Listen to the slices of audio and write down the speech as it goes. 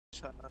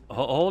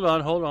Hold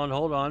on.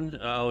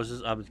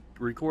 I'm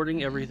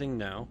recording everything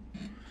now.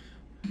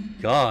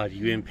 God,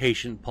 you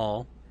impatient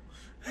Paul.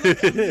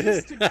 Look, I'm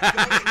used to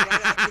going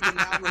right after the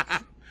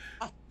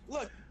now.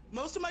 Look,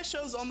 most of my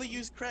shows only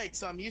use Craig,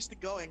 so I'm used to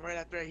going right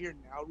after I hear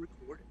now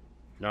recording.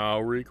 Now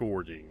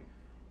recording.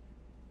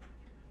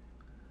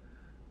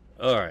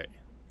 All right.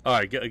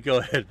 Go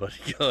ahead, buddy.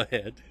 Go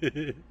ahead.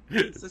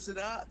 So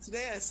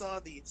today I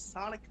saw the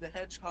Sonic the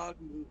Hedgehog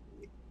movie.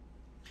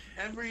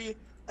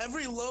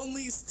 Every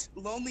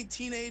lonely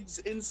teenage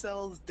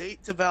incel's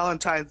date to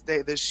Valentine's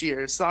Day this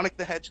year. Sonic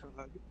the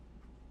Hedgehog.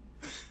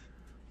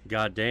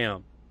 God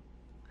damn.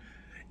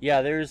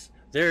 Yeah, there's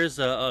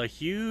a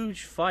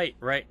huge fight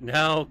right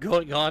now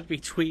going on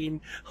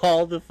between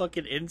all the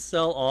fucking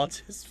incel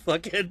autist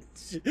fucking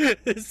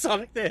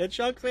Sonic the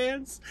Hedgehog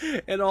fans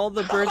and all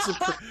the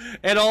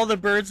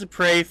birds of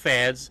prey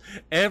fans.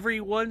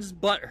 Everyone's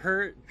butt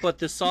hurt, but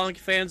the Sonic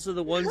fans are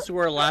the ones who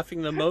are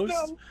laughing the most.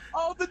 No,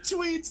 all the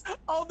tweets.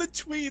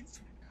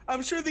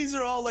 I'm sure these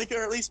are all like,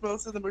 or at least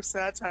most of them are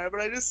satire, but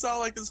I just saw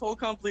like this whole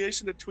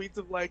compilation of tweets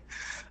of like,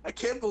 I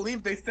can't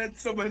believe they said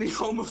so many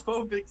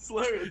homophobic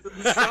slurs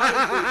in the Sonic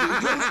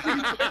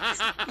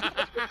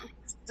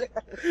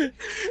movie.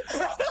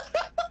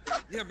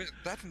 Yeah, man,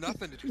 that's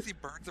nothing. Did you see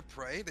Birds of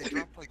Prey? They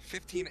dropped like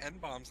 15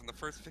 N-bombs in the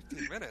first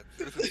 15 minutes.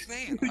 It was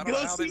insane. I don't know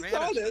how they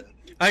managed it.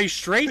 I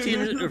straight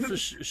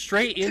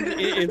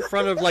in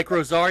front of like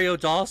Rosario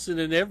Dawson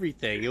and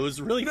everything. It was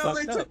really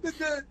fucked up.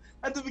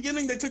 At the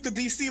beginning, they took the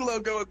DC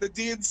logo and the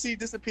DNC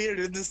disappeared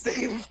in the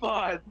same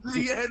font.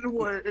 The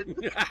N-word.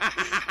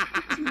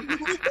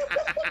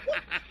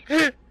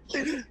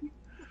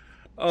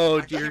 Oh,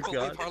 I dear can't believe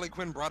God. Harley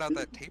Quinn brought out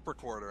that tape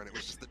recorder and it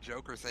was just the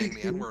Joker saying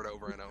the N-word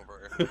over and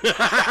over.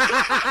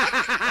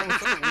 That was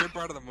such a weird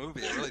part of the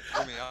movie. It really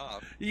threw me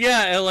off.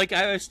 Yeah, like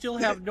I still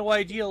have no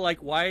idea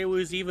like why it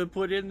was even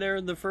put in there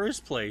in the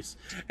first place.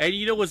 And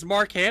you know, it was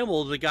Mark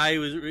Hamill, the guy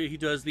he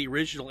does the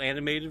original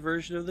animated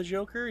version of the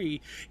Joker.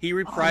 He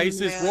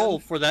reprised his role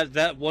for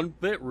that one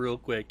bit real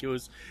quick. It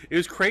was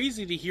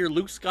crazy to hear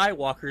Luke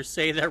Skywalker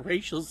say that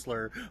racial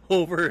slur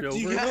over and over.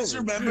 Do you guys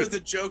remember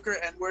the Joker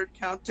N-word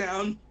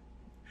countdown?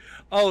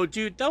 Oh,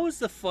 dude, that was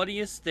the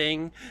funniest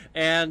thing.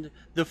 And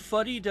the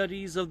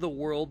fuddy-duddies of the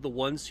world, the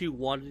ones who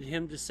wanted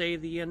him to say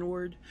the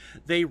N-word,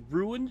 they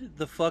ruined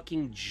the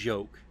fucking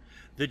joke.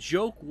 The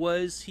joke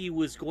was he's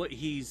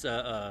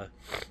not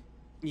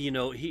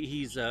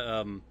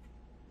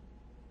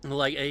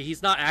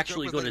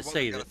actually going to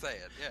say it.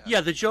 Yeah,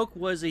 the joke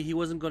was that he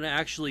wasn't going to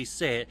actually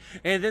say it.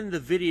 And then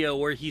the video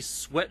where he's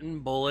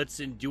sweating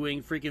bullets and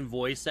doing freaking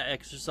voice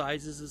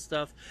exercises and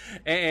stuff.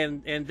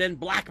 And then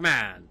Black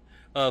Man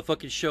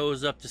fucking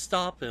shows up to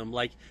stop him.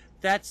 Like,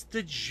 that's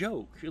the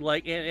joke.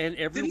 Like, and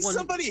everyone. Didn't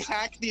somebody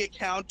hack the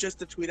account just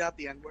to tweet out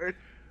the N-word?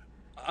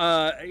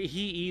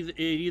 It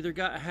either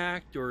got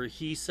hacked or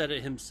he said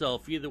it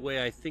himself. Either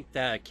way, I think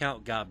that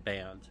account got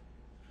banned.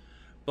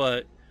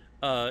 But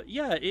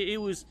yeah, it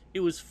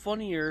was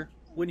funnier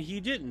when he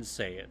didn't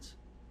say it.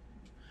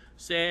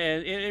 So,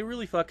 and it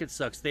really fucking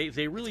sucks. They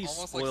really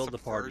spoiled the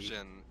party.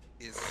 Subversion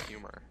is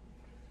humor.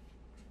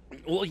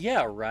 Well,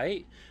 yeah,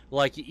 right.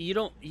 Like you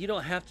don't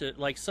have to,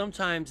 like,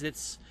 sometimes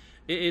it's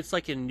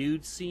like a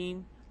nude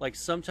scene. Like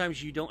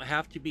sometimes you don't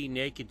have to be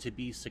naked to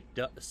be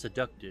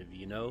seductive,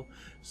 you know.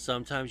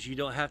 Sometimes you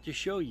don't have to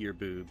show your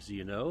boobs,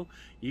 you know.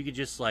 You could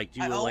just like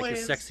do like a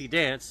sexy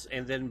dance,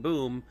 and then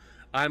boom,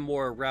 I'm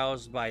more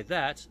aroused by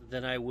that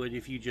than I would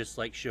if you just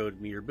like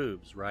showed me your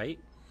boobs, right?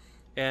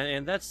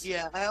 And that's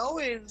I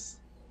always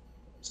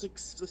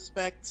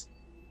suspect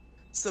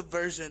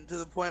subversion to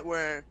the point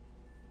where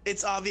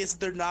it's obvious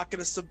they're not going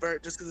to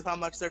subvert just because of how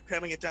much they're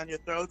cramming it down your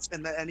throats,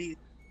 and that any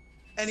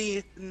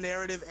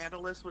narrative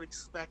analyst would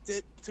expect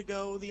it to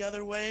go the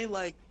other way.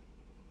 Like,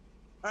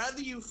 are either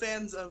of you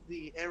fans of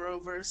the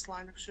Arrowverse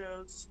line of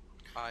shows?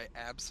 I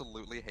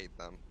absolutely hate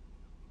them.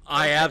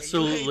 I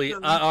absolutely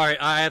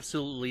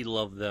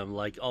love them.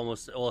 Like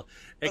almost, well,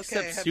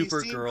 except Supergirl. Have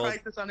you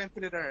seen Crisis on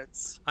Infinite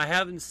Earths? I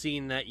haven't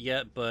seen that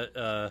yet, but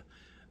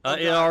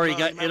it already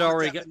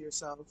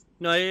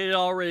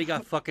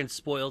got fucking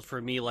spoiled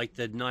for me. Like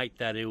the night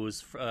that it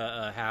was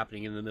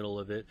happening in the middle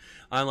of it,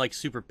 I'm like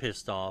super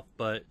pissed off.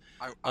 But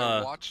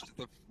I watched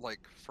the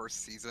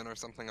first season or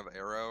something of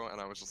Arrow,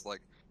 and I was just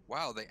like,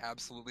 wow, they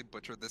absolutely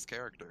butchered this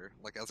character.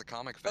 Like, as a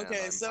comic fan.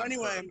 Okay,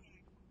 anyway,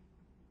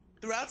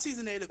 throughout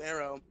season 8 of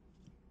Arrow,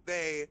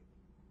 the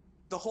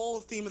whole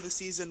theme of the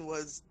season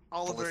was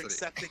Oliver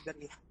accepting that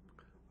he.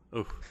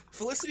 Oof.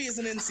 Felicity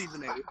isn't in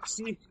season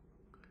 8.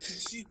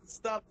 She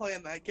stopped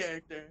playing that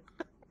character,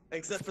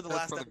 except for the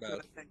last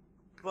episode, I think.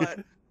 But,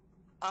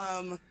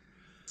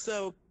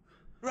 so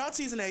throughout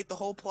season 8, the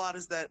whole plot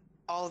is that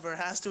Oliver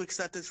has to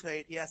accept his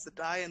fate. He has to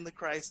die in the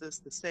crisis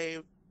to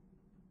save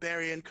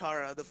Barry and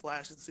Kara, the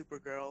Flash and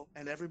Supergirl,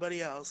 and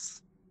everybody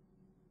else.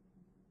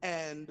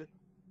 And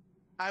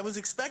I was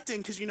expecting,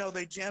 because, you know,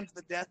 they jammed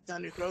the death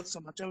down your throat so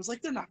much, I was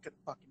like, they're not going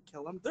to fucking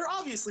kill him. They're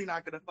obviously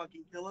not going to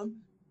fucking kill him,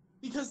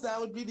 because that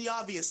would be the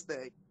obvious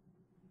thing.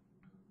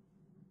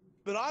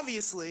 But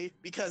obviously,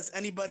 because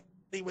anybody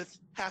somebody with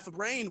half a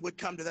brain would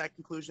come to that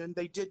conclusion,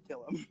 they did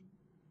kill him.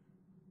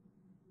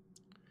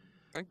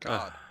 Thank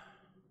God.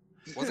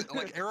 Was it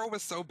like Arrow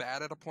was so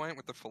bad at a point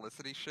with the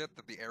Felicity shit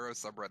that the Arrow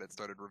subreddit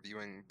started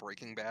reviewing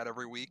Breaking Bad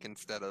every week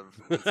instead of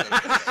it was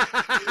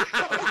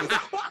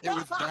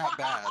that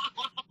bad.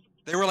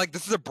 They were like,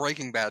 this is a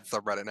Breaking Bad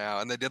subreddit now,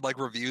 and they did like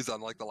reviews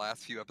on like the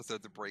last few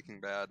episodes of Breaking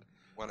Bad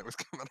when it was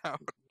coming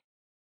out.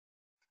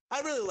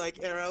 I really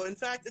like Arrow. In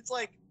fact, it's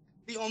like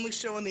the only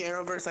show in the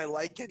Arrowverse I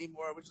like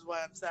anymore, which is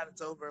why I'm sad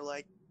it's over.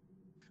 Like,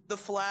 The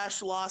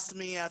Flash lost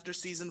me after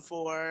season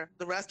 4.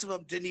 The rest of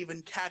them didn't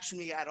even catch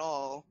me at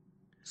all.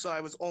 So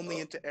I was only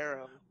into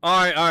Arrow.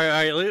 All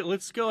right.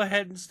 Let's go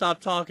ahead and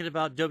stop talking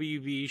about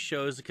WB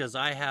shows because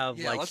I have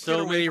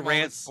so many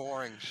rants.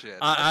 Boring shit.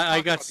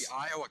 I got the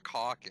Iowa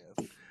caucus.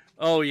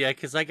 Oh yeah,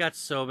 because I got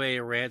so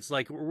many rants.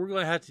 Like we're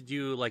gonna have to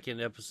do like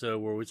an episode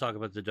where we talk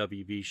about the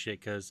WB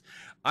shit because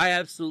I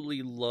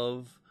absolutely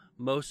love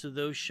most of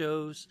those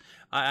shows.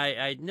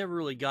 I'd never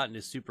really gotten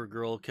to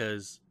Supergirl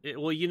because,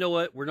 well, you know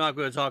what? We're not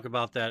going to talk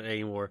about that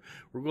anymore.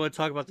 We're going to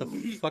talk about the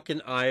fucking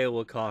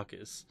Iowa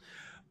caucus.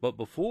 But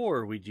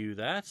before we do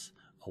that,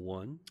 a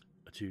 1,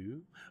 a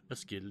 2, a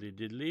skiddly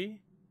diddly.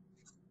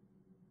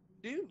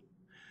 Dude.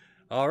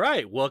 All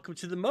right, welcome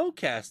to the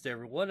MOECAST,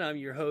 everyone. I'm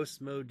your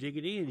host,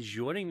 Moediggity, and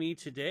joining me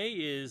today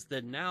is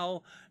the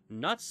now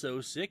not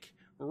so sick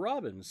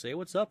Robin. Say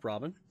what's up,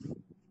 Robin.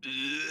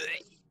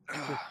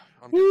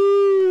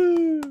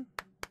 Woo!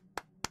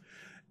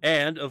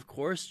 And of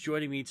course,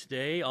 joining me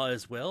today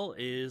as well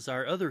is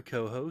our other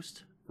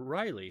co-host,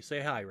 Riely.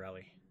 Say hi,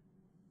 Riely.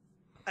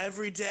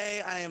 Every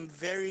day I am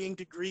varying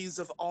degrees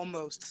of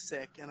almost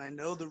sick, and I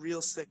know the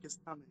real sick is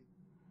coming.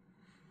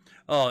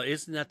 Oh,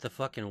 isn't that the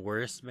fucking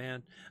worst,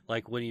 man?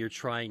 Like when you're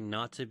trying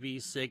not to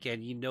be sick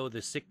and you know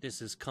the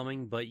sickness is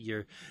coming, but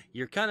you're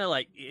kind of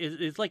like,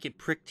 it's like it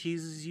prick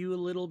teases you a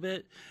little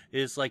bit.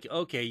 It's like,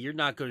 okay, you're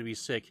not going to be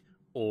sick,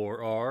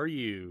 or are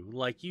you?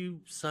 Like, you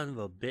son of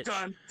a bitch.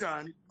 Dun,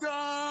 dun,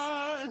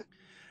 dun!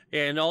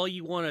 And all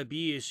you want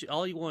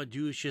to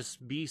do is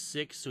just be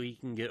sick so you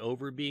can get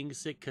over being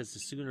sick, because the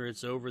sooner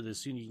it's over, the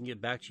sooner you can get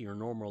back to your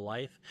normal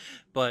life.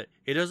 But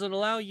it doesn't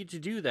allow you to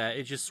do that.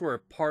 It just sort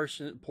of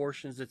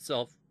portions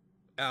itself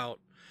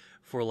out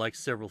for like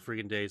several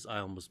freaking days. I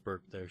almost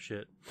burped there,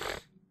 shit.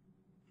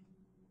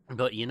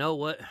 But you know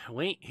what?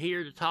 We ain't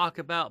here to talk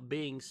about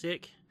being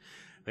sick.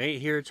 We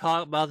ain't here to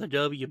talk about the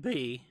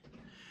WB.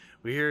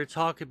 We're here to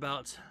talk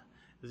about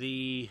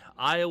the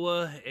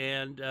Iowa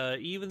and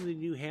even the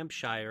New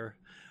Hampshire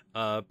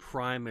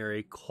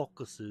primary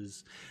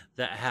caucuses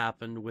that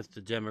happened with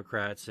the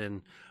Democrats.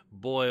 And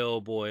boy,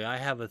 oh boy, I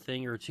have a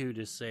thing or two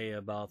to say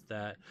about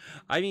that.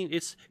 I mean,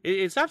 it's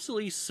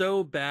absolutely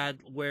so bad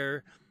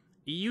where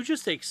you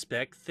just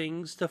expect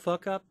things to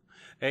fuck up.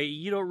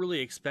 You don't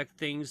really expect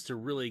things to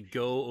really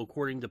go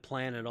according to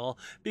plan at all,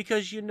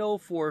 because you know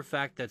for a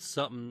fact that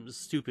something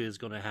stupid is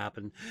going to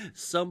happen.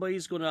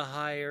 Somebody's going to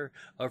hire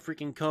a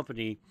freaking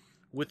company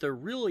with a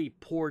really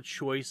poor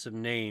choice of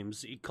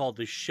names called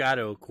the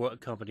Shadow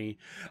Company.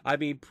 I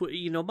mean,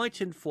 my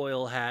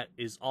tinfoil hat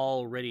is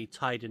already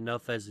tight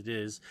enough as it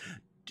is.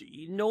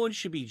 No one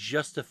should be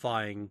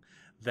justifying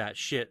that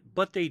shit,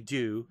 but they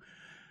do.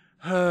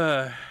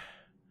 And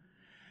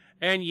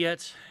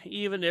yet,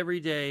 even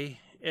every day,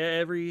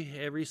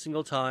 every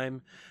single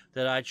time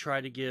that I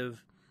try to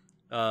give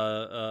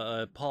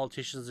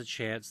politicians a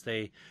chance,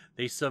 they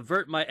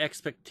subvert my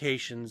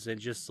expectations and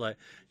just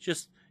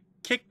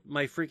kick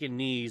my freaking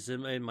knees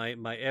and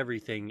my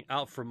everything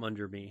out from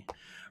under me.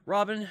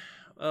 Robin,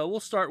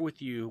 we'll start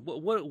with you.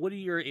 What are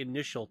your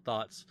initial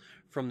thoughts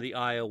from the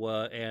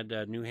Iowa and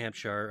New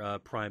Hampshire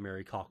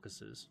primary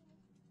caucuses?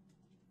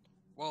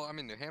 Well, I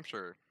mean, New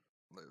Hampshire,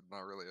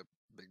 not really a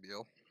big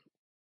deal.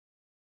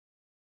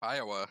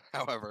 Iowa,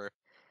 however,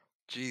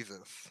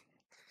 Jesus.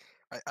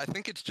 I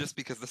think it's just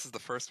because this is the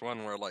first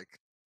one where, like,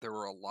 there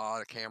were a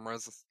lot of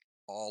cameras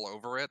all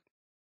over it.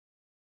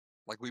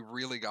 Like, we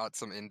really got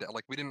some in-depth,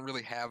 like, we didn't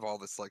really have all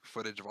this, like,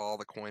 footage of all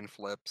the coin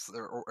flips,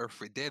 or if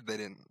we did,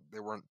 they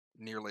weren't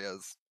nearly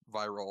as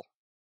viral.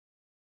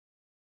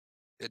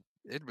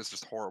 It was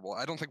just horrible.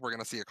 I don't think we're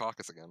gonna see a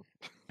caucus again.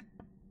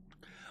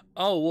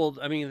 Oh, well,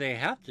 I mean, they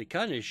have to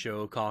kind of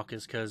show a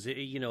caucus, because,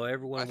 everyone wants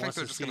to see... I think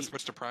they're just gonna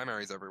switch to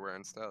primaries everywhere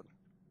instead.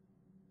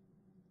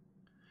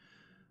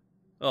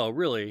 Oh,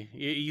 really?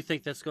 You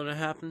think that's gonna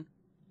happen?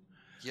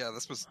 Yeah,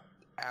 this was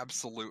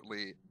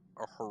absolutely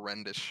a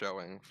horrendous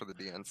showing for the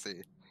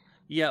DNC.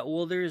 Yeah,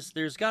 well, there's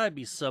got to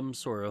be some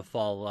sort of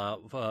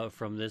fallout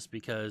from this,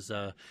 because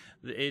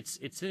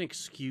it's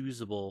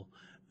inexcusable,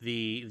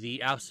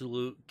 the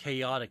absolute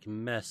chaotic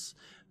mess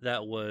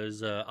that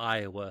was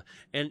Iowa,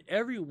 and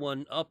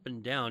everyone up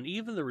and down,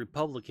 even the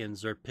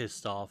Republicans, are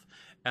pissed off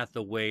at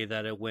the way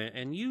that it went,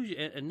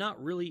 and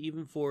not really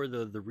even for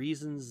the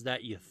reasons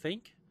that you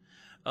think.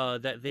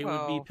 That they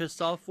would be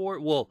pissed off for.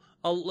 Well,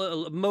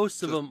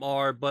 most of them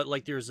are, but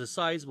like there's a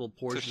sizable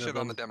portion of them. To shit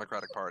on the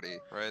Democratic Party,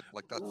 right?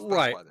 Like that's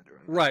right. Why they're doing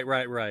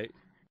that. Right.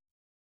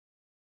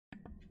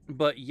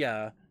 But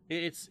yeah,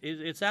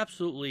 it's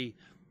absolutely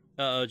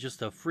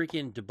just a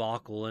freaking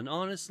debacle. And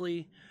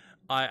honestly,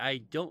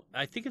 I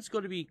think it's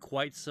going to be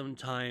quite some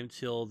time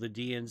till the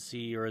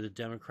DNC or the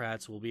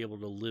Democrats will be able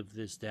to live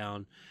this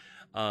down.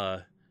 Uh,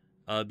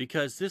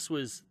 because this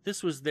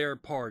was their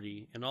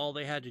party, and all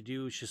they had to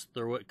do was just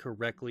throw it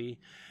correctly,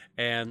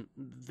 and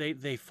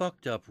they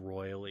fucked up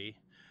royally.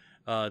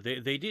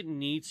 They didn't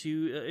need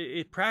to.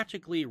 It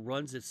practically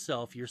runs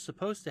itself. You're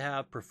supposed to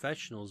have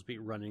professionals be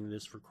running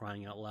this, for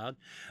crying out loud.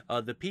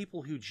 The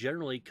people who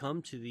generally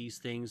come to these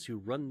things, who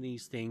run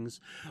these things,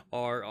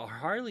 are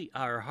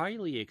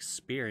highly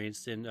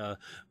experienced in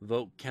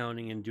vote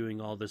counting and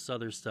doing all this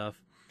other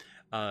stuff.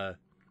 Uh,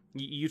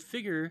 you'd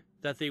figure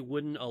that they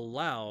wouldn't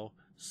allow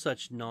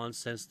such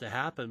nonsense to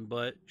happen,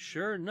 but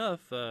sure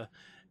enough,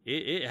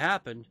 it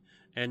happened.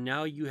 And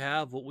now you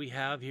have what we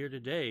have here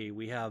today.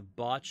 We have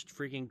botched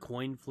freaking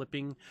coin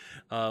flipping.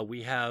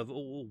 We have,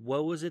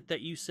 what was it that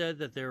you said,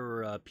 that there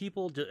were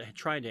people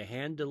trying to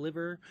hand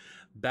deliver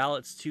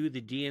ballots to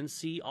the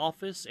DNC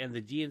office, and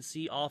the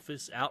DNC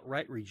office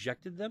outright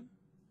rejected them?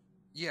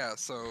 Yeah,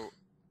 so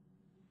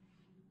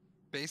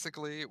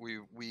basically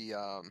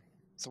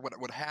so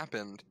what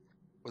happened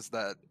was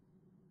that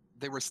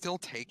they were still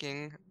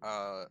taking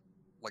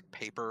like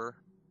paper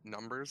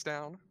numbers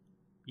down.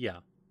 Yeah.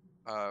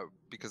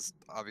 Because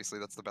obviously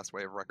that's the best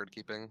way of record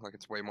keeping. Like,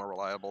 it's way more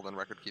reliable than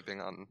record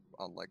keeping on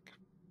like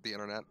the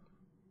internet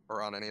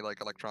or on any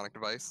like electronic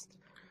device.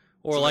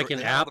 Or So like they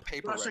an had all app. the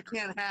paper Russia records.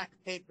 can't hack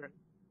paper.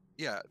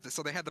 Yeah,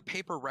 so they had the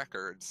paper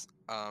records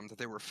that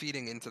they were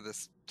feeding into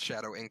this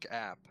Shadow Inc.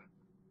 app.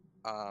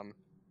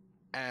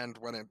 And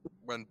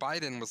when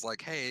Biden was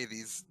like, "Hey,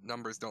 these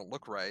numbers don't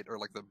look right," or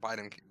like the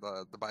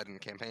Biden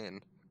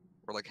campaign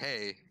were like,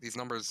 "Hey, these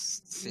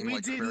numbers seem We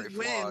like they're very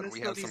didn't flawed. win, We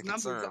so have these some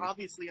numbers concern."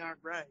 obviously aren't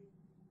right.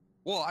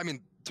 Well, I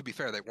mean, to be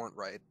fair, they weren't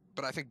right,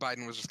 but I think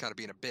Biden was just kind of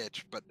being a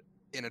bitch, but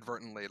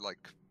inadvertently like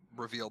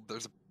revealed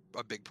there's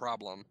a big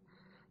problem.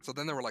 So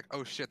then they were like,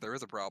 "Oh shit, there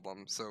is a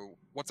problem. So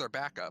what's our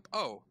backup?"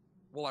 "Oh,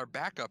 well, our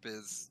backup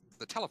is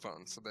the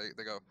telephone." So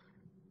they go,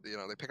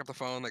 they pick up the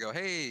phone. They go,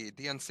 "Hey,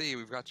 DNC,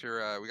 we got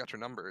your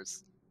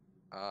numbers.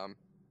 Um,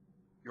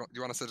 you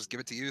want us to just give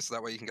it to you so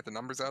that way you can get the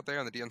numbers out there?"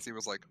 And the DNC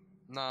was like,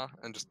 "Nah,"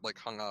 and just like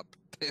hung up.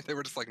 They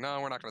were just like,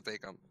 "No, we're not gonna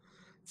take them."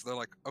 So they're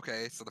like,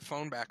 "Okay, so the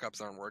phone backups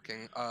aren't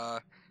working. All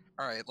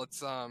right,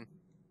 let's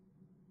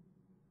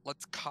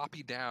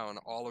copy down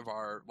all of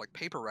our like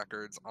paper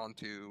records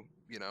onto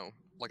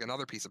like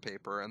another piece of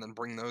paper, and then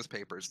bring those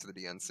papers to the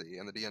DNC."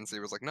 And the DNC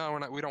was like, "No,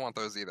 we don't want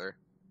those either."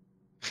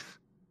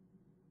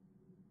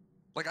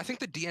 Like, I think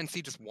the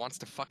DNC just wants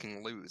to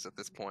fucking lose at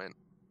this point.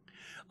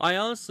 I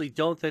honestly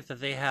don't think that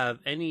they have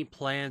any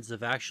plans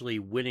of actually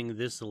winning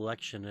this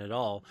election at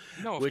all.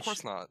 No, of Which,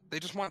 course not.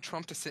 They just want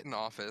Trump to sit in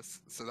office,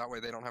 so that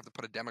way they don't have to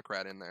put a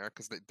Democrat in there,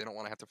 because they don't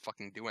want to have to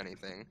fucking do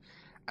anything.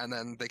 And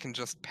then they can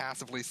just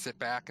passively sit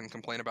back and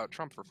complain about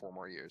Trump for 4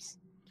 more years.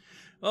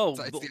 oh,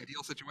 So it's the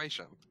ideal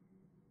situation.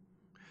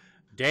 I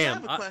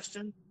damn. have a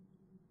question.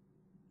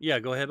 Yeah,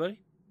 go ahead,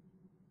 buddy.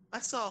 I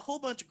saw a whole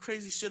bunch of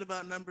crazy shit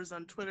about numbers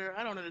on Twitter.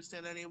 I don't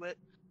understand any of it.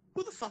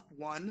 Who the fuck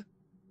won?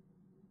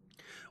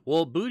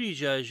 Well, Booty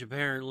Judge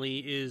apparently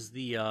is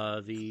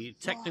the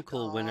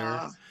technical Fuck winner.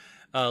 off.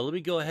 Let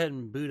me go ahead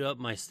and boot up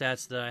my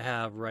stats that I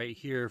have right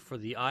here for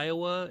the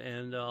Iowa,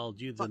 and I'll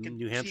do the Fucking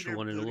New Hampshire cheater,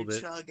 one in a little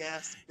booty bit. chug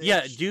ass bitch.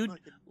 Yeah, dude.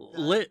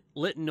 Fucking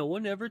Let no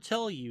one ever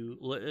tell you.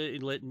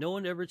 Let no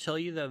one ever tell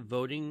you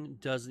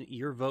that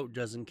your vote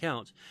doesn't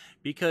count,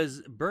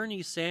 because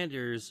Bernie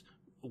Sanders,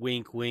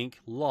 wink wink,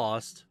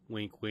 lost,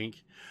 wink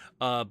wink,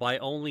 by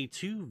only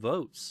 2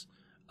 votes.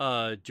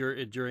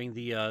 During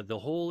the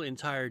whole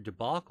entire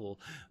debacle,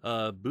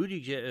 Booty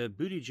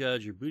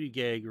Judge or Booty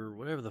Gag or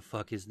whatever the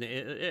fuck his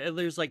name.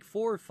 There's like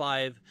 4 or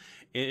 5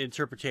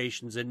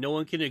 interpretations, and no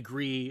one can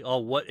agree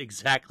on what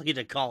exactly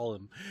to call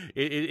him.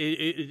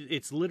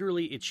 It's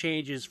literally, it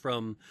changes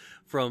from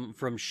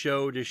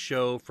show to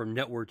show, from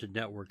network to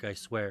network. I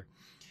swear.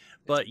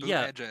 But It's Boot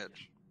yeah,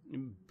 Edge.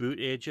 Boot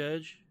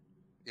Edge.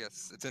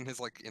 Yes, it's in his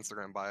like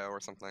Instagram bio or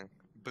something.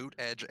 Boot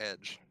Edge.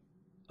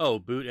 Oh,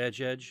 Boot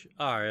Edge.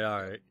 All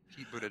right.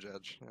 Pete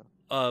Buttigieg.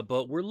 Yeah.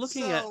 But we're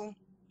looking at. So,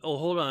 Oh,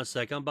 hold on a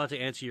sec. I'm about to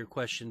answer your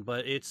question,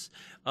 but it's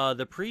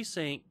the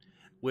precinct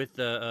with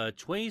the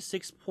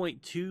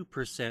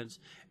 26.2%,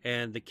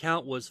 and the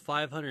count was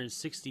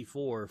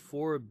 564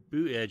 for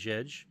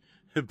Buttigieg,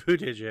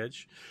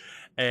 Buttigieg,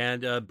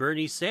 and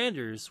Bernie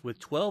Sanders with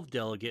 12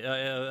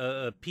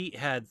 delegates. Pete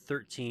had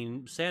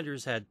 13,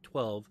 Sanders had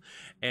 12,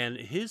 and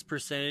his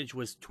percentage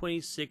was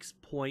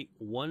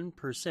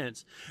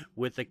 26.1%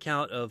 with a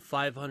count of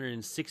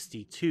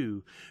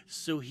 562.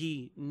 So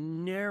he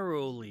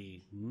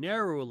narrowly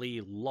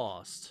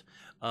lost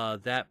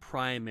that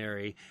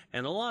primary,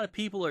 and a lot of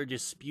people are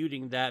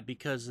disputing that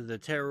because of the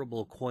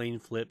terrible coin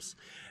flips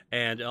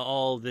and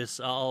all this.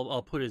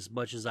 I'll put as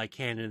much as I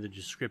can in the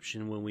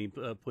description when we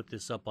put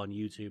this up on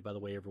YouTube, by the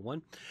way,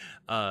 everyone.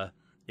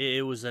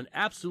 It was an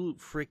absolute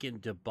freaking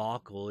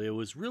debacle. It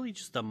was really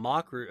just a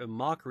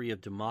mockery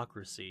of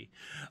democracy.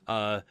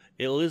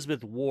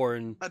 Elizabeth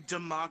Warren, a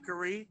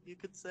demockery, you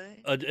could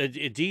say. a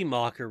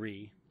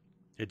demockery.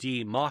 a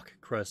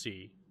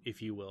democracy,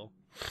 if you will.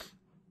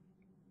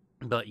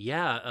 But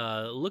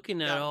yeah,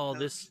 looking at Got him, all coach.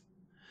 this,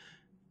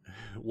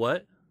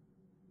 what?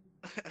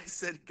 I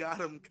said, got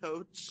him,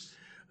 coach.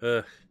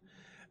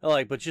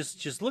 But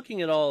just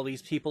looking at all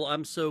these people,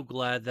 I'm so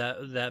glad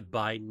that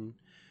Biden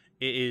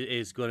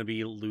is going to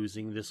be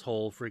losing this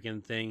whole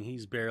freaking thing.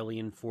 He's barely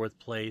in fourth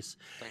place.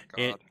 Thank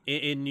God.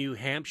 In New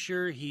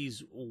Hampshire,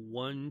 he's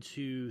 1,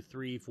 2,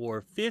 3,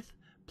 4, fifth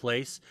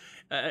place.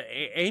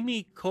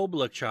 Amy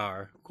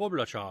Klobuchar,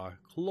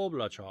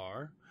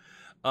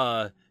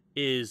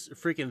 is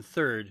freaking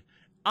third.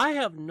 I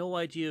have no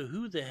idea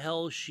who the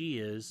hell she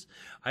is.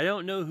 I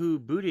don't know who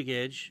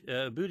Buttigieg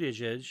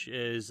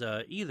is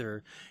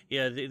either.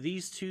 Yeah,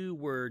 these two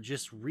were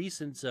just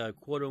recent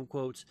quote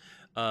unquote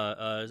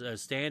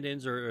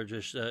stand-ins or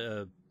just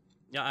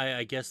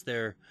I guess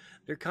they're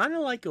kind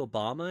of like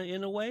Obama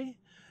in a way.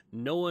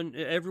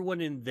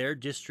 Everyone in their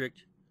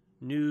district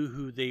knew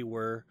who they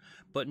were,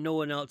 but no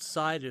one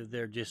outside of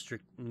their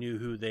district knew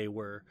who they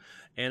were.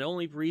 And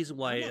only reason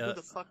why I don't know who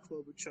the fuck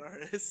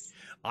Klobuchar is.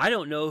 I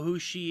don't know who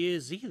she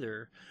is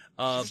either.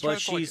 But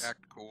she's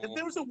act cool. If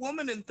there was a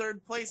woman in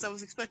third place, I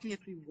was expecting it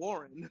to be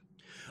Warren.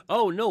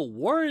 Oh no,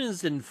 Warren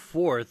is in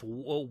fourth.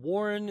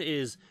 Warren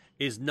is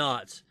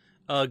not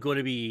going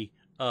to be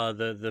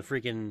the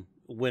freaking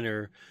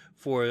winner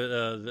for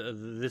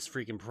this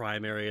freaking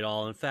primary at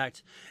all. In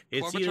fact,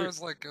 it's Klobuchar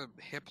is like a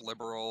hip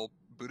liberal.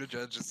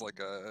 Buttigieg is like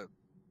a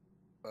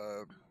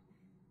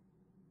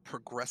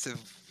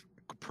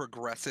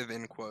progressive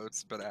in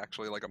quotes, but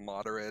actually like a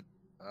moderate.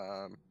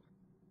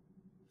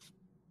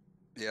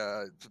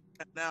 Yeah.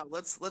 Now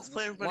let's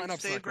play everybody's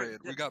Lineup's favorite.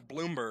 not great. We got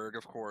Bloomberg,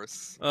 of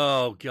course.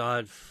 Oh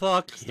God,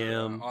 fuck Mr.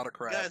 him.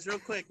 Autocrat. Guys, real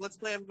quick, let's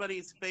play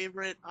everybody's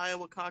favorite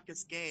Iowa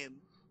caucus game.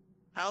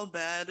 How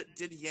bad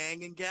did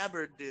Yang and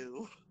Gabbard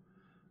do?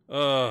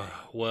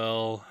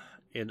 Well,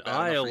 in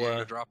Bad enough for Yang Iowa,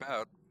 to drop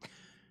out.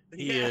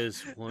 he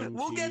is 1,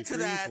 We'll 2, get to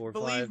 3, that, 4,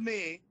 believe 5.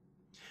 me.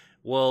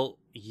 Well,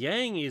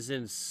 Yang is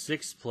in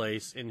sixth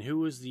place, and who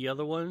was the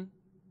other one?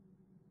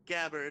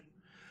 Gabbard.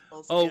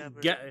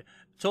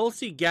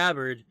 Tulsi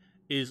Gabbard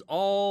is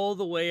all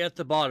the way at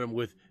the bottom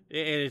and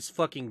it's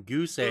fucking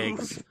goose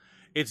eggs.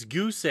 It's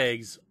goose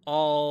eggs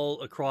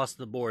all across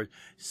the board.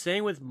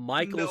 Same with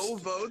Michael. No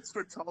votes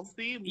for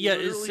Tulsi? Yeah,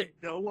 literally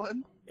no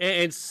one?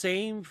 And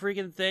same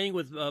freaking thing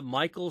with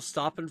Michael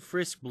Stop and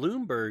Frisk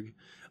Bloomberg,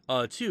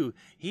 too.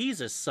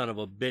 He's a son of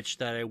a bitch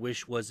that I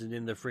wish wasn't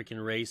in the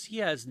freaking race. He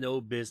has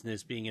no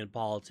business being in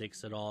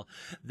politics at all.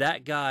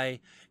 That guy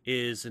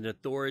is an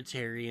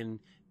authoritarian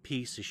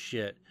piece of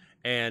shit.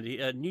 And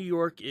New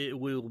York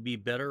will be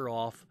better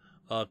off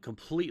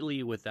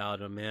completely without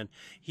him, man.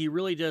 He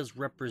really does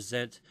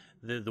represent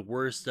the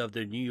worst of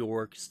the New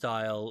York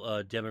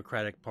style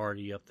Democratic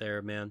Party up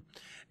there, man.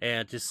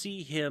 And to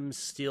see him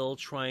still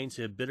trying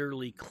to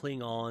bitterly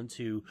cling on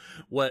to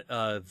what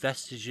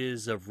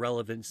vestiges of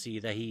relevancy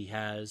that he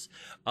has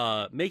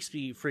makes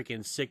me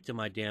freaking sick to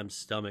my damn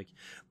stomach.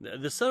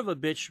 The son of a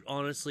bitch,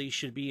 honestly,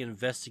 should be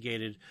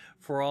investigated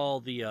for all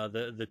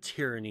the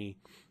tyranny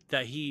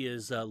that he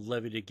is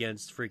levied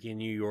against freaking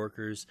New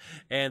Yorkers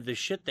and the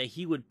shit that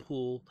he would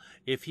pull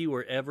if he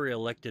were ever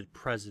elected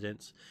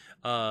president.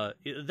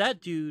 That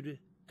dude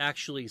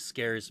actually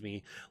scares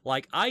me.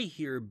 Like, I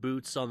hear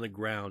boots on the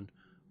ground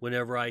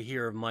whenever I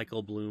hear of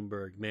Michael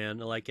Bloomberg, man.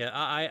 Like,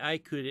 I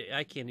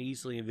can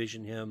easily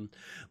envision him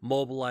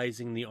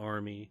mobilizing the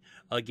army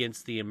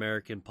against the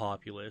American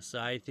populace.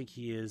 I think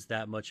he is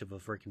that much of a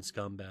freaking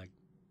scumbag.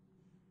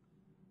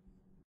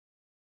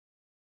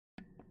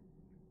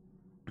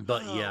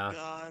 But yeah,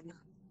 God,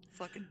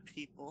 fucking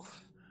people.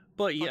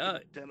 But fucking yeah,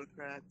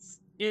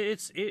 Democrats.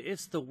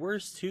 it's the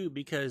worst too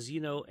because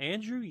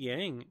Andrew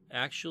Yang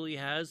actually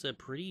has a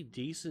pretty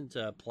decent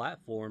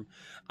platform.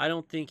 I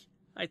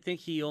think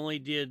he only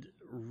did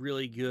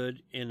really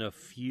good in a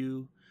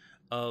few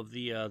of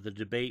the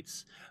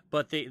debates,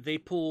 but they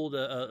pulled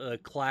a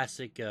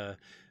classic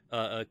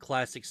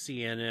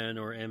CNN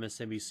or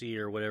MSNBC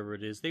or whatever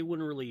it is. They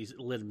wouldn't really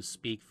let him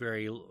speak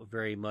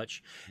very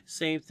much.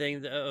 Same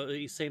thing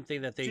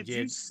that they did. Did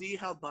you see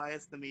how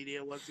biased the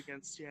media was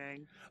against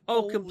Yang?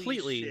 Oh, Holy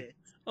completely. Shit.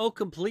 Oh,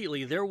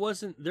 completely. There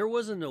wasn't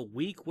a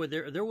week where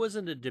there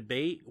wasn't a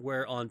debate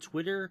where on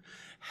Twitter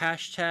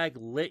hashtag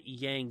let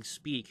Yang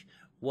speak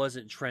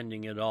wasn't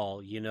trending at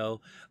all.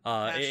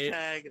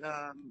 Hashtag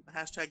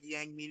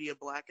Yang media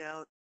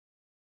blackout.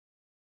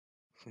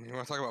 You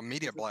want to talk about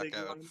media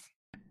blackouts?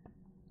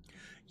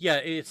 Yeah,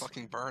 it's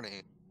fucking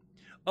Bernie.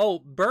 Oh,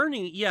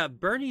 Bernie, yeah,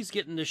 Bernie's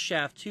getting the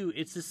shaft too.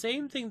 It's the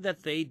same thing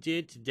that they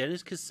did to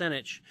Dennis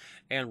Kucinich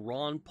and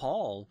Ron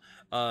Paul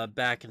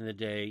back in the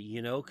day,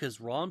 because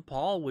Ron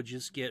Paul would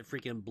just get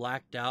freaking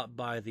blacked out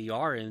by the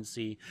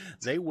RNC.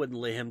 They wouldn't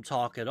let him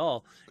talk at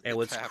all. And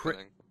what's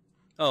happening?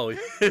 Oh,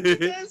 did you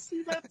guys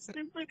see that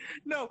stupid?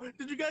 No,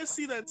 did you guys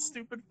see that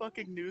stupid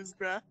fucking news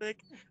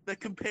graphic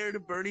that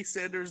compared Bernie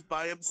Sanders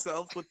by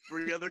himself with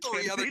three other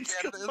candidates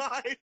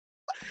combined?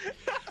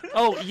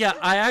 Oh yeah,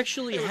 I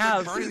actually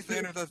have. Bernie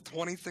Sanders has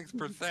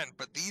 26%,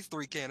 but these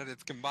three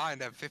candidates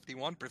combined have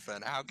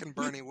 51%. How can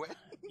Bernie win?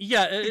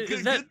 Yeah,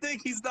 Good thing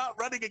he's not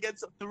running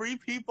against 3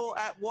 people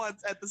at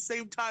once at the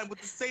same time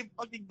with the same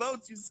fucking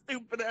votes, you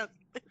stupid ass.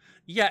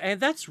 Yeah, and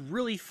that's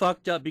really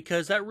fucked up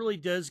because that really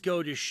does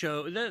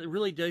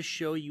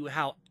show you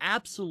how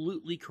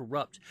absolutely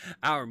corrupt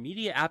our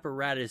media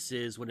apparatus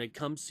is when it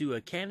comes to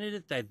a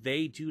candidate that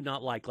they do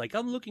not like. Like,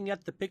 I'm looking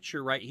at the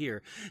picture right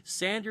here.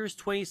 Sanders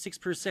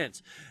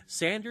 26%.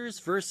 Sanders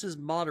versus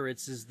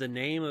moderates is the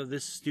name of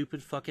this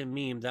stupid fucking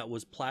meme that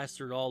was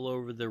plastered all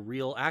over the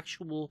real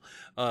actual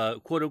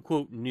quote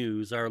unquote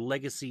news, our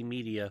legacy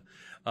media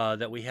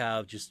that we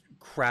have just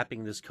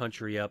crapping this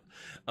country up.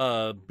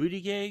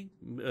 Booty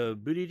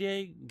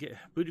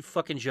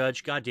fucking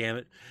judge, god damn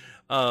it.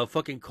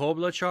 Fucking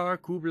Kubla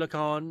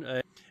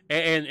Khan,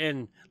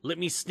 and let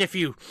me sniff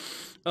you,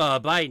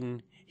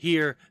 Biden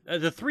here.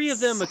 The three of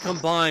them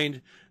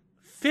combined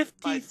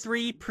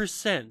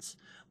 53%.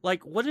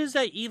 Like, what is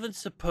that even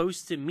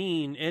supposed to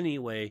mean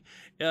anyway?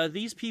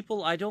 These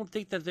people, I don't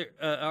think that there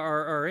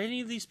are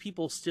any of these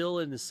people still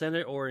in the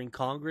Senate or in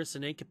Congress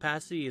in any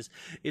capacity.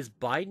 Is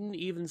Biden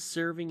even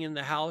serving in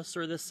the House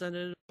or the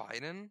Senate?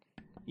 Biden?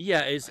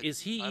 Yeah, is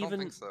he even? I don't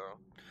think so.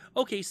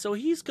 Okay, so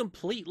he's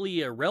completely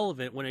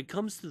irrelevant when it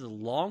comes to the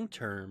long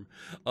term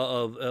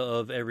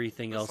of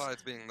everything else.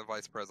 Besides being the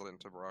vice president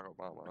to Barack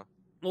Obama.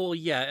 Well,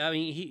 yeah, I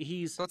mean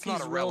he's that's he's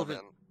not relevant.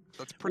 irrelevant.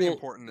 That's pretty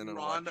important in an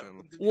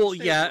election. Well,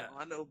 yeah.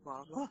 Ron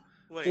Obama.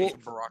 Wait, well,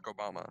 Barack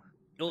Obama.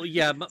 Well,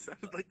 yeah. It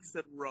sounded like you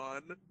said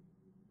Ron.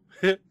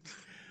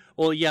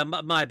 Well, yeah,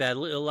 my bad.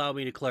 Allow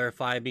me to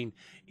clarify. I mean,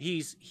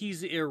 he's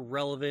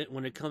irrelevant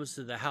when it comes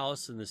to the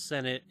House and the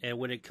Senate, and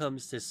when it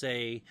comes to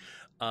say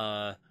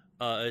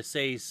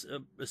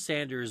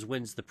Sanders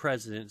wins the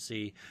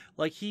presidency,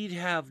 like he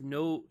has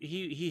no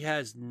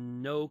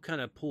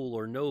kind of pull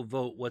or no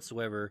vote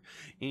whatsoever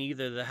in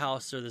either the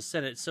House or the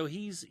Senate. So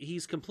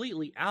he's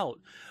completely out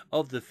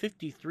of the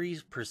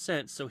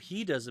 53%. So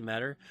he doesn't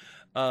matter.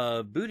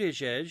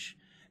 Buttigieg.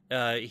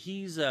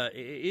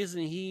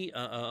 Isn't he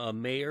a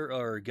mayor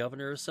or a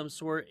governor of some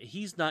sort?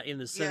 He's not in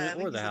the Senate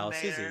or the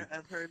House, is he?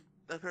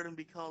 I've heard him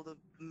be called a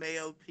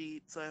Mayo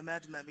Pete, so I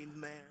imagine that means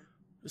mayor.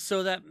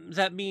 So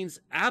that means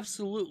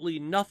absolutely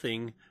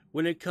nothing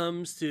when it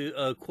comes to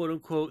a quote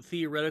unquote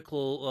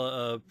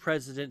theoretical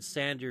President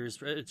Sanders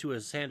to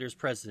a Sanders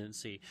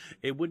presidency.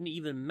 It wouldn't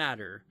even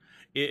matter.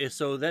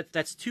 So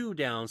that's 2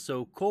 down.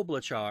 So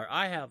Klobuchar,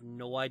 I have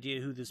no idea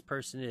who this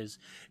person is.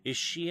 Is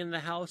she in the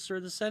House or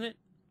the Senate?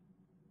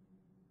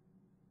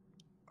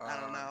 I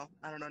don't know.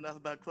 I don't know nothing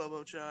about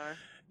Klobuchar.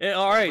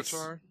 All right.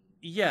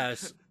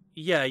 Yes.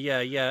 Yeah.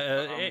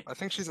 I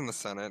think she's in the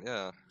Senate.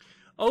 Yeah.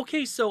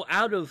 Okay, so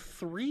out of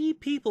 3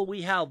 people,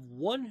 we have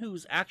one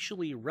who's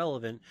actually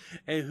relevant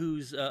and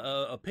whose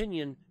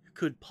opinion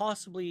could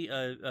possibly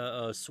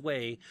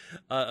sway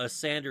a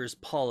Sanders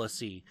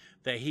policy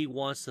that he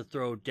wants to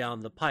throw down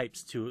the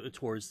pipes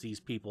towards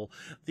these people.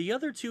 The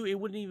other 2, it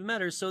wouldn't even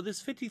matter. So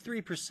this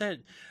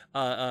 53%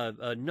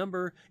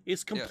 number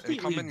is completely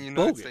incumbent bogus.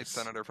 United States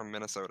Senator from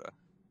Minnesota.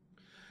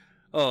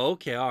 Oh,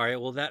 okay, all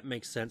right. Well, that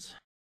makes sense.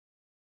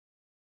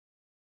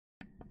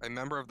 A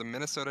member of the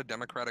Minnesota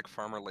Democratic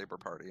Farmer Labor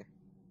Party.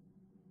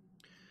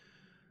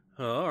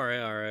 Oh, all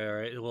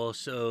right. Well,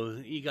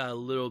 so you got a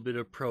little bit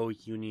of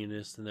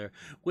pro-unionist in there,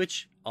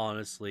 which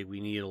honestly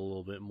we need a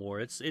little bit more.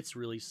 It's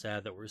really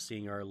sad that we're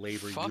seeing our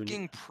labor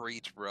fucking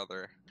preach,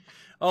 brother.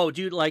 Oh,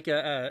 dude, like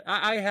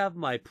I have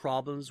my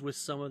problems with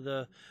some of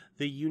the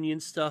union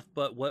stuff,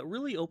 but what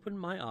really opened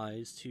my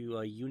eyes to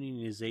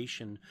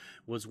unionization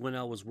was when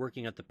I was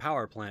working at the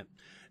power plant.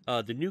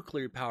 The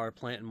nuclear power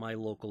plant in my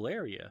local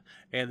area,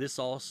 and this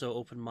also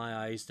opened my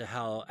eyes to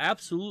how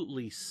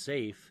absolutely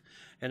safe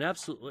and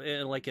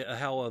absolutely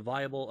how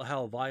viable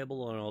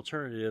an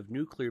alternative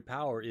nuclear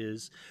power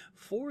is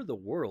for the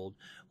world.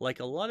 Like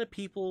a lot of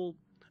people,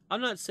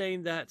 I'm not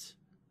saying that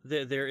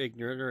they're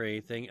ignorant or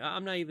anything.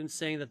 I'm not even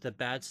saying that the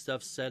bad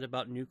stuff said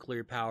about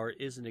nuclear power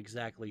isn't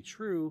exactly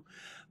true,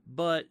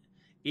 but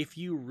if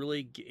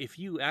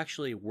you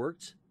actually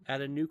worked at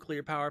a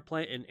nuclear power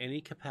plant in any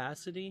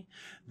capacity,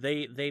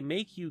 they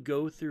make you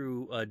go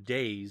through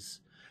days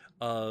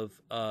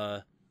of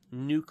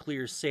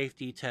nuclear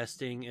safety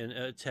testing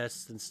and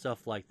tests and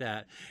stuff like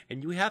that,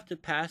 and you have to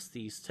pass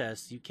these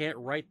tests. You can't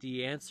write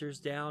the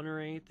answers down or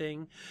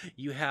anything.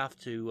 You have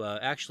to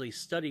actually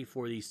study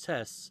for these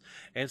tests,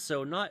 and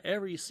so not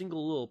every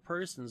single little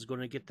person is going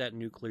to get that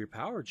nuclear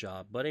power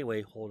job. But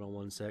anyway, hold on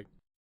one sec.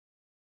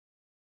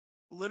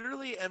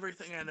 Literally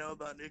everything I know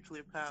about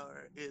nuclear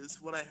power is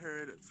what I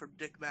heard from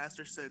Dick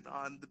Masterson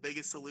on The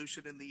Biggest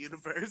Solution in the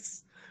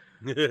Universe.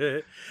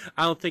 I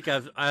don't think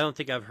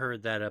I've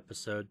heard that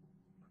episode.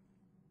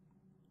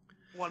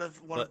 One of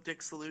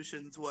Dick's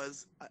solutions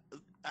was,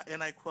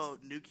 and I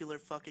quote, nuclear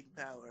fucking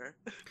power.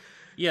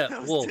 Yeah,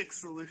 that was Dick's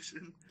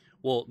solution.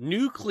 Well,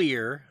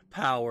 nuclear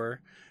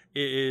power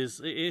It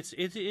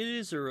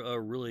is a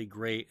really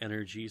great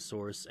energy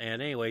source.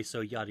 And anyway, so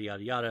yada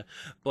yada yada.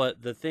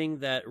 But the thing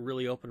that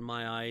really opened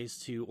my eyes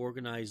to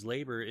organized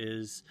labor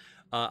is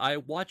I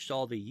watched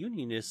all the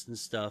unionists and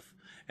stuff,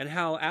 and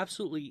how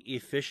absolutely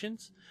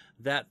efficient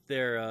that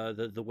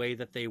the way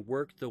that they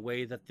work, the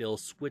way that they'll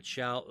switch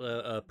out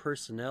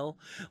personnel.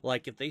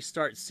 Like if they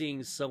start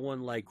seeing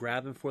someone like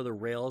grabbing for the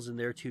rails and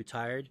they're too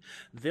tired,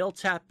 they'll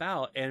tap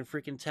out and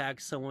freaking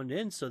tag someone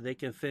in so they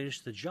can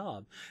finish the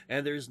job.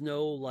 And there's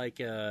no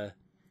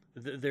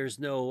there's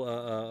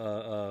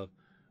no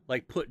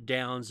like put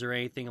downs or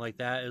anything like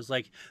that. It was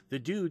like, the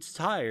dude's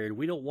tired.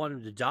 We don't want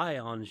him to die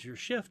on your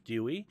shift,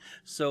 do we?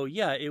 So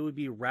yeah, it would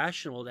be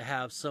rational to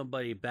have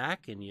somebody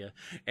backing you.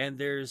 And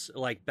there's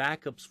like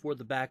backups for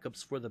the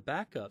backups for the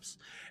backups.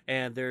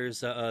 And there's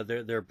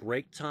their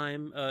break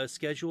time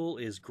schedule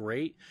is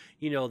great.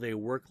 You know, they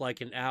work like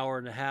an hour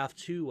and a half,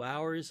 2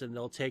 hours, and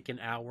they'll take an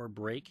hour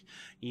break.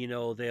 You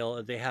know,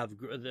 they have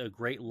a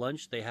great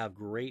lunch. They have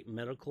great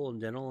medical and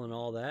dental and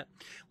all that.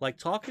 Like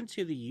talking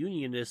to the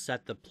unionists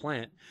at the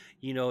plant,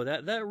 you know,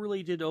 that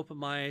really did open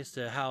my eyes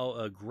to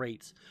how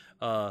great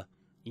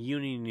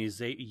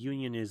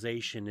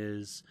unionization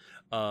is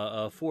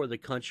for the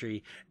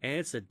country. And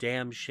it's a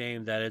damn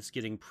shame that it's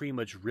getting pretty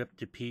much ripped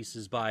to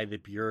pieces by the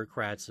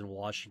bureaucrats in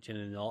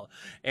Washington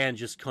and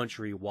just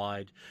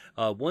countrywide.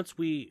 Once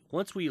we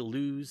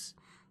lose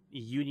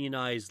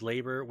unionized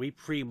labor, we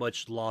pretty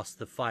much lost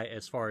the fight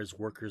as far as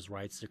workers'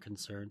 rights are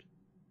concerned.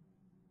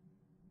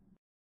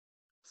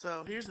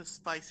 So here's a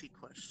spicy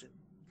question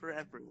for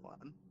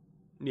everyone.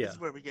 Yeah. This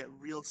is where we get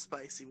real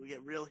spicy, we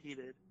get real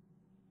heated.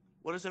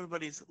 What is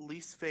everybody's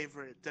least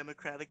favorite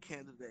Democratic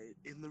candidate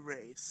in the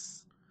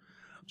race?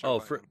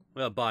 Joe For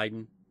Biden.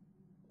 Biden.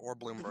 Or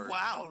Bloomberg.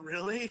 Wow,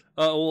 really?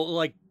 Well,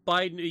 like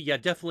Biden, yeah,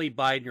 definitely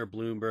Biden or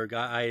Bloomberg.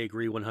 I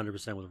agree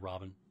 100% with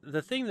Robin.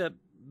 The thing that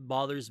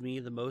bothers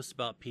me the most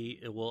about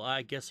Pete, well,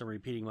 I guess I'm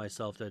repeating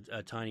myself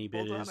a tiny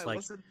bit, Hold on, is I like,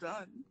 wasn't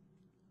done.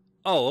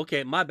 oh,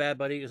 okay, my bad,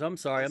 buddy. I'm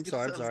sorry. I I'm was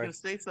sorry. I'm gonna sorry.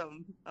 say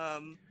something.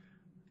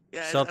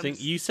 Yeah, Something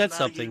you said not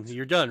something. huge...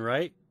 You're done,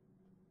 right?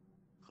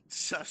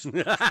 Shush.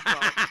 I'm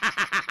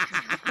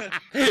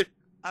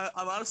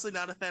honestly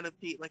not a fan of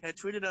Pete. Like, I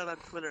tweeted out on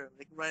Twitter,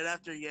 like, right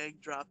after Yang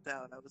dropped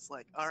out, I was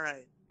like, all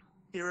right,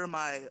 here are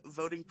my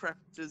voting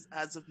preferences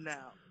as of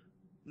now.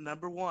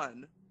 Number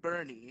 1,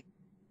 Bernie.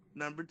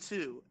 Number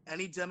 2,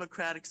 any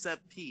Democrat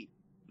except Pete.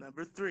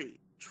 Number 3,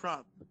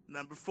 Trump.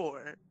 Number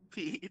 4,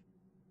 Pete.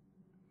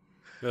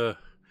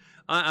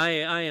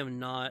 I am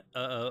not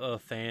a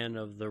fan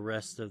of the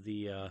rest of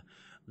the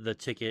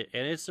ticket,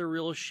 and it's a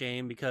real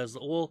shame because,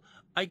 well,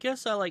 I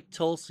guess I like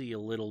Tulsi a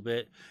little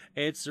bit.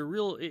 It's a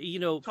real, you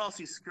know,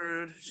 Tulsi's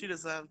screwed. She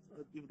doesn't have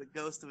even a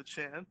ghost of a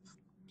chance.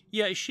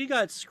 yeah, she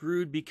got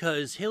screwed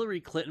because Hillary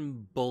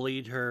Clinton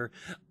bullied her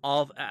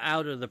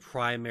out of the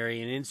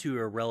primary and into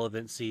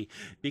irrelevancy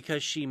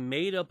because she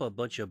made up a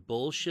bunch of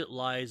bullshit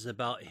lies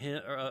about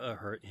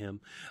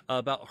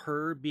about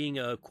her being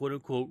a quote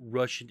unquote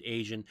Russian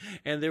agent,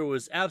 and it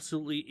was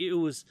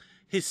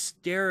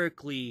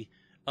hysterically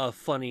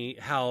funny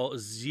how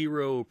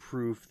zero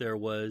proof there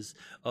was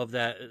of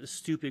that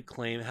stupid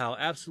claim, how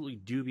absolutely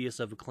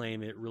dubious of a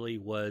claim it really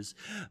was.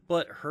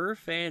 But her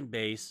fan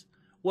base,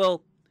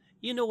 well,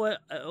 you know what?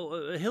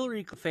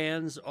 Hillary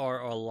fans are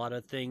a lot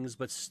of things,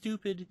 but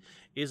stupid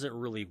isn't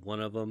really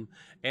one of them.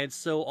 And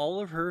so all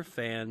of her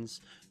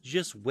fans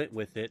just went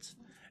with it.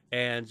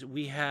 And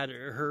we had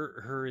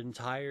her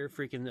entire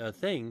freaking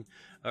thing,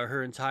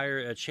 her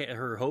entire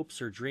her hopes,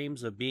 her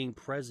dreams of being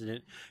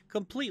president,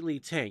 completely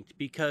tanked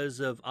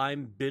because of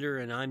I'm bitter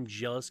and I'm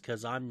jealous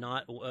because I'm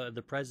not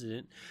the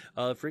president,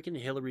 freaking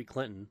Hillary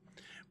Clinton,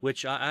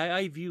 which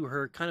I view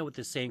her kind of with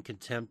the same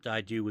contempt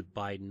I do with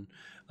Biden.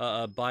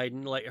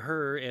 Biden, like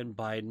her and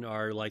Biden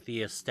are like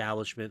the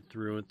establishment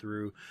through and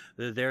through.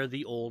 They're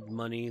the old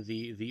money,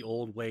 the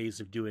old ways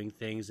of doing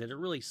things, and it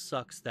really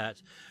sucks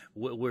that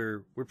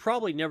we're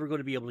probably never going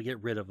to be able to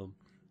get rid of them.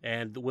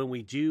 And when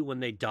we do, when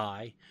they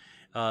die,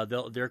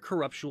 their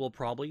corruption will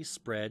probably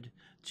spread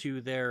to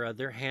their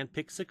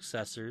handpicked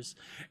successors,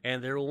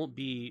 and there will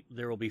be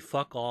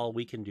fuck all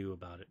we can do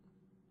about it.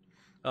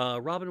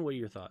 Robin, what are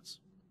your thoughts?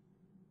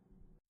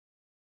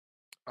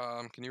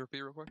 Can you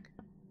repeat real quick?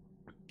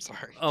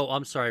 Sorry. Oh,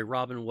 I'm sorry,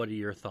 Robin. What are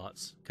your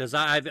thoughts? Because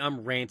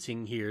I'm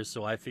ranting here,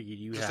 so I figured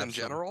you just have in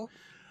general.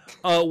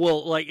 Oh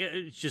well, like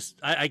it's just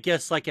I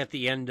guess like at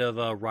the end of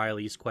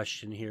Riley's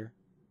question here.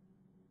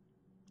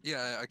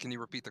 Yeah, can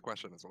you repeat the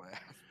question? Is what I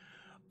asked.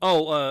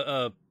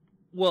 Oh,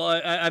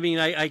 well, I mean,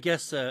 I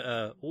guess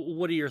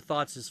what are your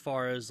thoughts as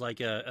far as like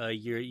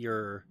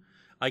your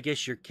I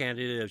guess your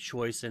candidate of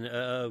choice and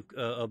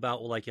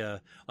about like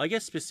I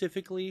guess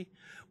specifically,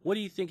 what do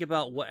you think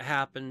about what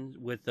happened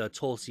with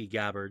Tulsi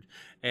Gabbard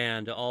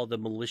and all the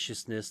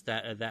maliciousness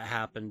that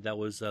happened that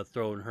was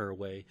thrown her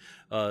way,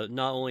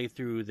 not only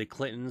through the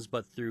Clintons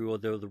but through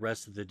the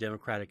rest of the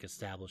Democratic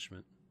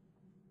establishment?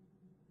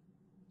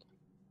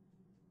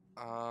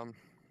 Well,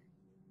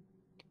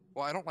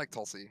 I don't like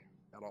Tulsi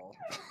at all.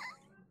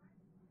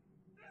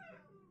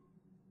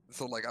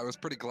 So like I was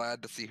pretty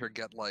glad to see her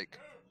get like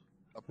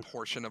a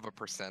portion of a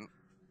percent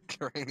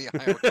during the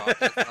Iowa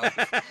caucus.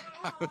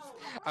 I was,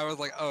 I was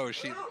like, oh,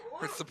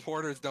 her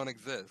supporters don't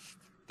exist.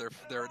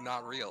 They're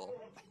not real.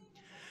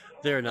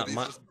 They're Are not these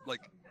my. just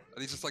like are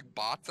these just like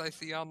bots I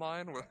see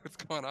online? What's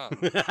going on?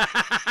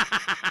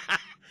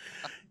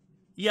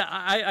 Yeah,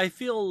 I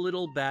feel a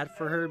little bad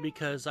for her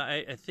because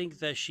I think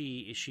that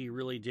she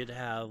really did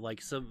have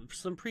like some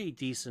pretty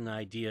decent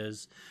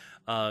ideas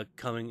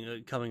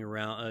coming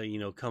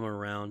around coming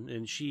around,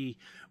 and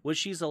when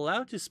she's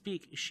allowed to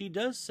speak, she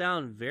does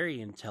sound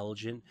very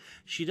intelligent.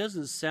 She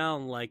doesn't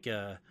sound like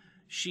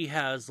she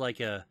has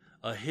like a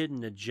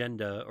hidden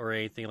agenda or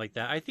anything like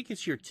that. I think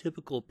it's your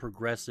typical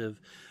progressive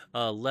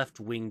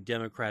left-wing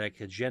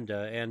democratic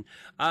agenda, and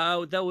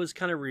that was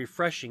kind of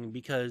refreshing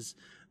because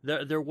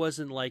there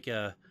wasn't like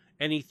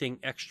anything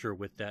extra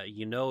with that.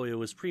 It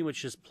was pretty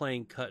much just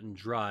plain cut and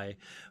dry.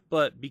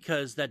 But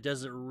because that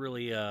doesn't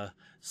really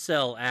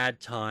sell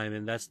ad time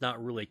and that's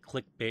not really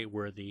clickbait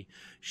worthy,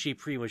 she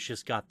pretty much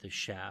just got the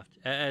shaft,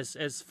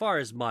 as far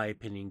as my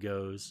opinion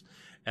goes,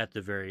 at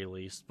the very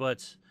least.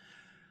 But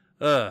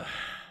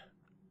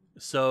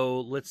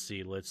so let's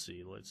see.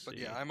 But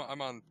yeah,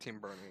 I'm on Team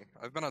Bernie.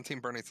 I've been on Team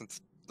Bernie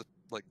since the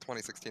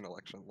 2016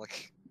 election.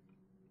 Like,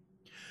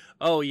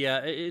 Oh yeah,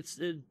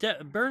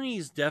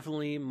 Bernie's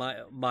definitely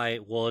my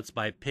well, it's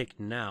my pick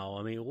now.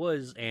 I mean, it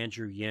was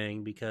Andrew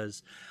Yang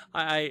because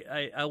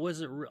I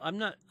wasn't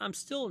I'm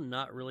still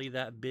not really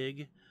that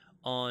big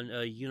on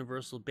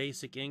universal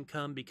basic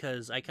income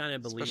because I kind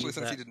of especially believe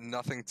since he that. did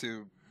nothing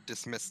to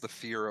dismiss the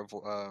fear of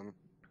what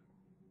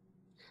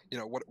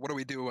do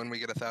we do when we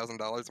get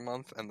 $1,000 a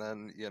month and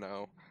then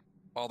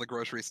all the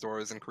grocery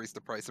stores increase the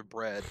price of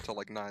bread to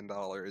like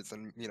 $9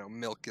 and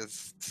milk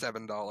is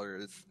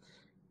 $7.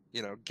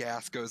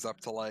 Gas goes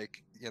up to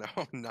like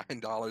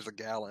 $9 a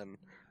gallon.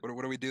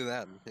 What do we do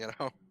then?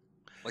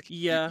 Like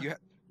Yeah,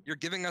 you're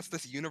giving us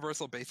this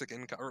universal basic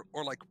income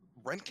or like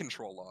rent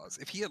control laws.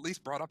 If he at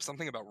least brought up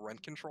something about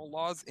rent control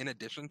laws in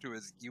addition to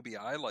his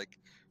UBI, like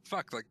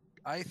fuck, like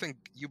I think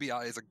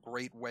UBI is a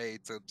great way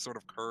to sort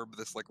of curb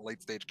this like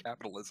late stage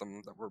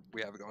capitalism that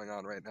we have going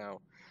on right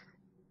now.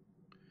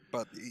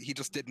 But he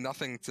just did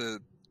nothing to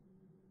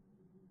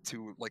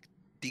like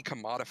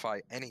decommodify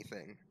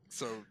anything.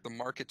 So the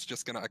market's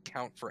just going to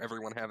account for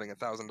everyone having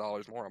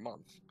 $1,000 more a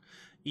month.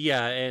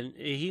 yeah, and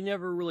he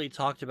never really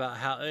talked about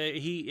how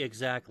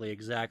exactly.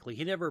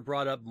 He never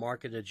brought up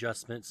market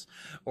adjustments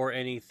or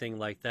anything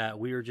like that.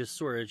 We were just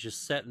sort of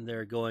just sitting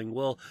there going,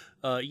 "Well,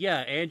 yeah,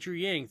 Andrew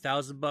Yang,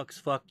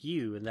 $1,000, fuck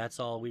you," and that's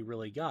all we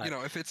really got.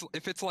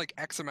 If it's like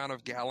X amount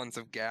of gallons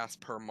of gas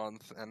per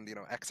month and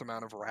X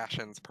amount of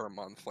rations per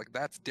month, like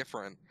that's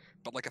different.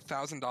 But like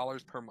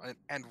 $1,000 per month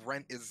and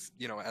rent is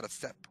at a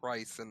set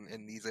price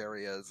in these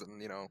areas and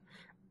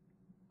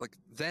like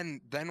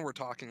then we're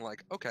talking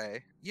like,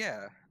 okay,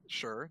 yeah,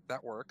 sure,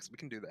 that works, we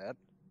can do that.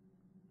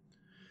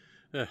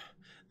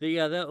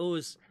 Yeah, that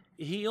was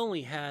he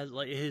only had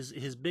like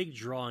his big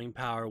drawing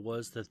power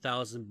was the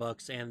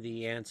 $1,000 and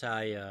the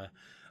anti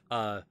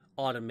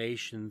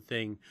automation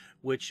thing,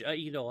 which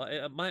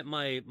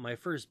my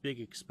first big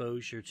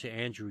exposure to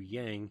Andrew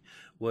Yang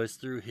was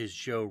through his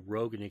Joe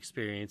Rogan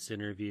Experience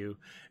interview,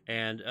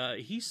 and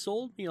he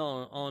sold me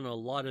on a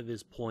lot of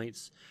his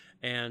points,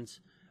 and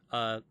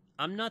uh,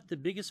 I'm not the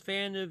biggest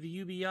fan of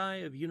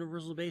UBI, of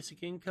Universal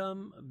Basic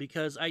Income,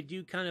 because I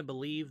do kind of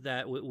believe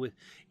that with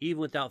even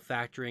without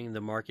factoring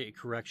the market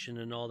correction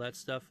and all that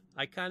stuff,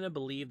 I kind of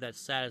believe that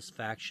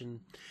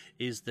satisfaction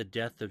is the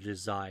death of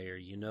desire.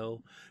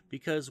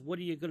 Because what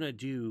are you gonna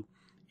do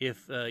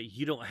if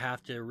you don't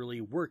have to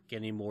really work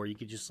anymore? You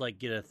could just like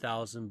get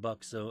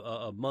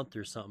 $1,000 a month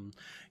or something.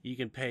 You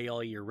can pay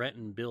all your rent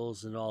and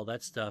bills and all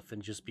that stuff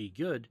and just be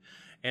good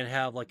and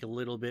have like a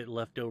little bit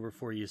left over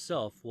for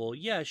yourself. Well,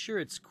 yeah, sure,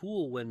 it's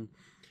cool when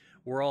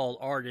we're all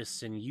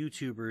artists and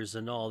YouTubers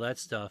and all that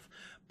stuff.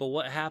 But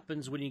what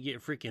happens when you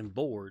get freaking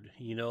bored?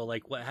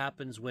 Like what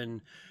happens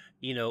when,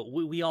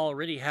 we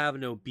already have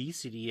an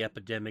obesity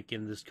epidemic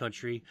in this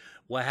country.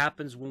 What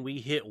happens when we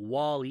hit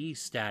Wall-E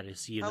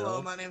status,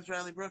 Hello, my name's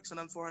Riely Brooks,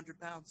 and I'm 400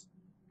 pounds.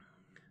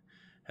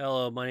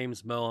 Hello, my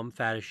name's Mo. I'm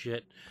fat as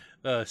shit.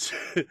 But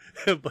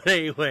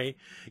anyway,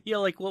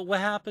 like what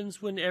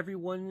happens when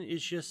everyone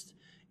is just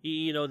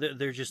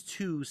they're just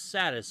too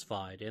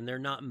satisfied and they're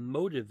not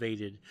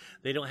motivated.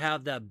 They don't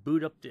have that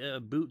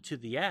boot to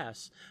the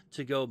ass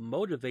to go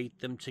motivate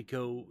them to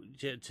go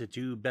to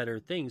do better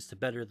things, to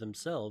better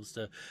themselves,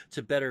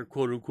 to better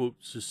quote unquote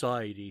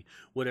society,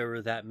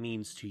 whatever that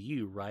means to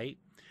you, right?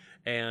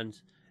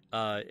 And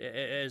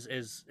as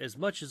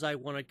much as I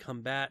want to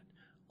combat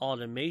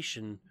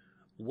automation,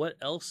 what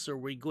else are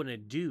we going to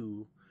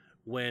do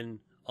when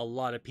a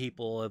lot of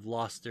people have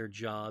lost their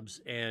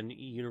jobs and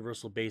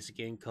universal basic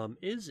income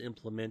is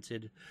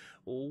implemented?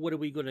 What are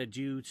we going to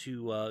do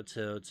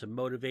to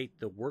motivate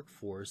the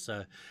workforce?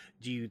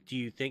 Do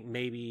you think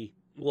maybe?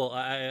 Well,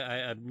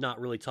 I'm not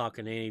really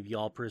talking to any of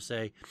y'all per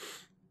se.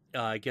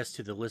 I guess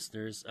to the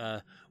listeners,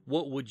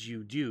 what would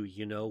you do?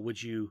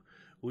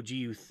 Would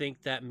you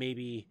think that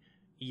maybe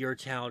your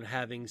town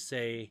having,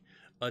 say,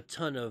 a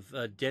ton of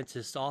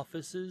dentist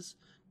offices.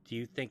 Do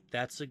you think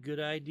that's a good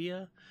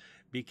idea?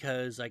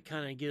 Because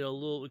I'll get a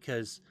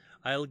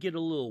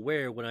little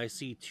wary when I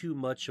see too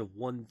much of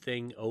one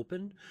thing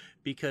open,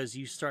 because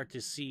you start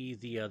to see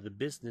the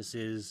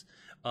businesses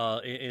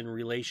in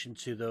relation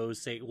to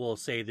those, say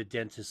the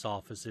dentist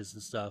offices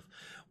and stuff.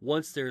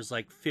 Once there's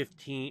like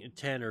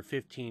 10 or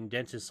 15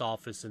 dentist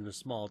office in a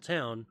small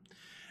town,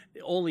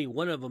 only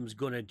one of them's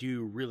going to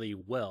do really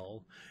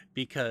well,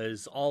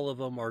 because all of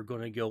them are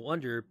going to go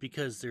under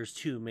because there's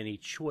too many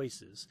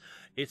choices.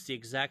 It's the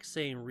exact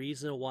same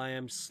reason why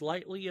I'm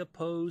slightly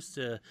opposed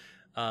to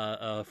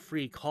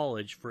free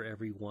college for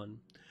everyone.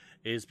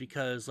 Is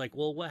because, like,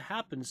 well, what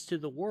happens to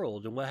the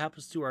world and what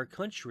happens to our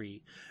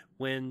country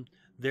when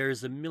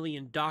there's a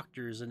million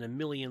doctors and a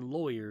million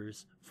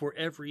lawyers for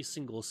every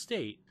single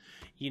state?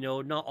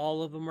 Not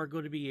all of them are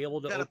going to be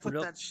able to Gotta open put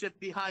up. that shit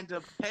behind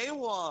a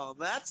paywall.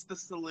 That's the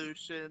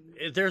solution.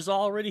 There's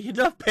already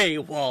enough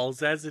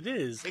paywalls as it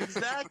is.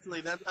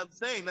 Exactly. That's I'm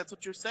saying. That's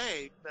what you're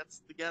saying.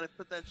 You gotta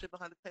put that shit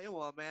behind a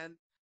paywall, man.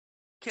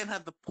 Can't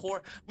have the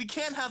poor. We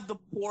can't have the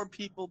poor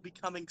people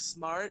becoming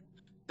smart.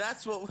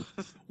 That's what.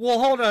 Well,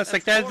 hold on a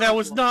sec. That's That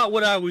was horrible. not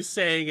what I was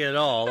saying at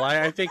all.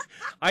 I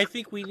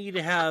think we need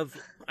to have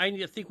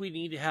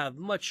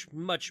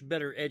much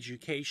better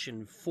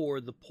education for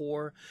the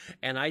poor,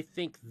 and I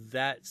think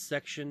that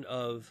section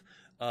of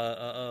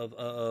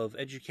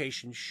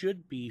education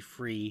should be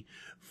free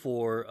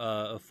for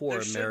There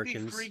should be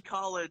Americans. free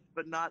college,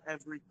 but not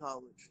every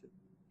college.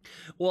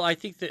 Well, I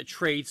think that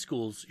trade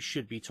schools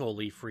should be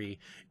totally free.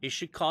 It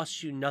should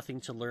cost you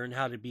nothing to learn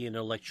how to be an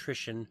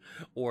electrician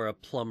or a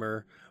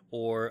plumber,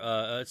 or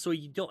so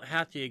you don't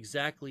have to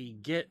exactly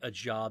get a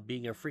job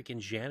being a freaking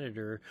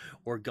janitor,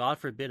 or God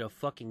forbid a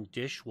fucking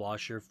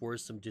dishwasher for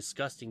some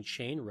disgusting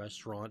chain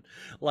restaurant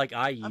like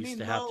I used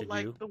to have to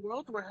do. The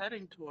world we're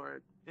heading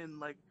toward in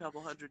like a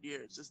couple hundred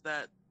years is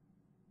that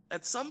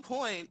at some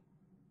point,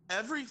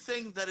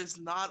 everything that is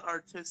not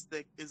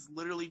artistic is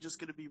literally just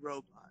going to be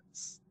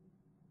robots.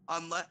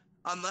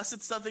 Unless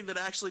it's something that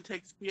actually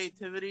takes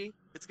creativity,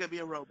 it's gonna be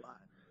a robot.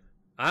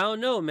 I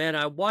don't know, man.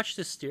 I watched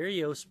the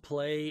Stereos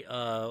play.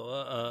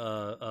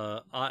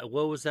 What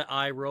was that?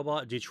 I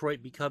Robot,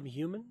 Detroit Become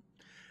Human,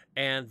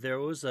 and there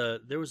was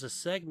a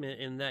segment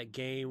in that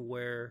game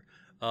where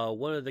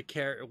one of the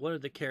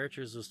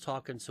characters was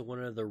talking to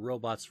one of the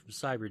robots from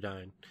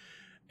Cyberdyne,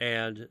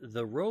 and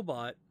the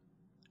robot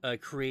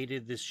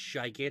created this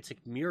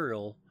gigantic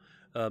mural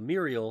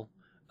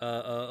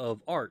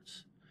of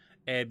art.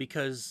 And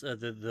because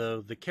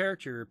the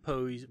character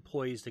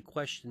posed a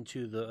question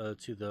to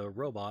the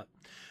robot,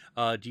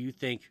 do you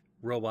think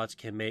robots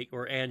can make,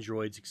 or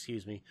androids,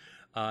 excuse me,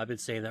 I've been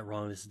saying that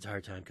wrong this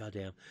entire time.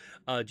 Goddamn.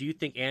 Do you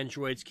think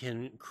androids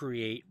can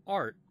create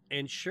art?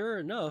 And sure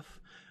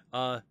enough,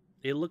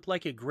 it looked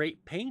like a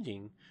great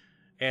painting.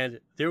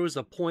 And there was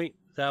a point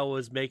that I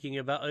was making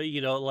about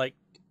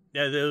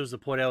there was a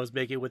point I was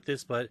making with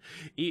this, but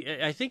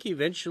I think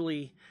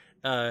eventually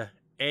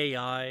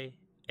AI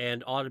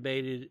and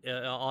automated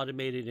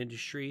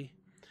industry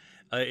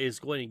is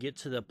going to get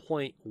to the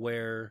point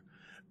where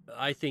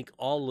I think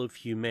all of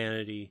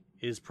humanity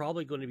is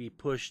probably going to be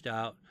pushed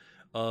out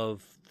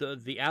of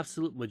the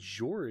absolute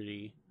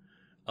majority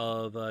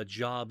of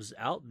jobs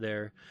out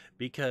there,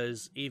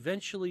 because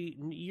eventually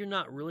you're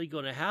not really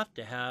going to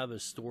have a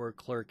store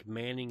clerk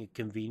manning a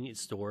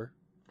convenience store.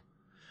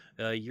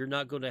 You're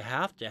not going to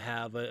have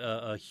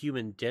a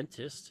human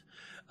dentist.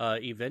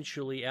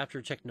 Eventually,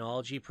 after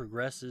technology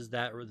progresses,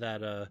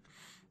 that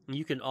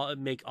you can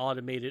make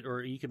automated,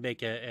 or you can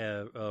make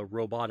a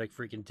robotic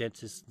freaking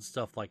dentist and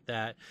stuff like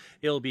that.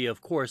 It'll be,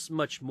 of course,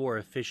 much more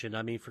efficient.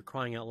 I mean, for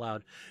crying out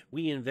loud,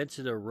 we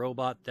invented a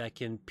robot that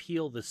can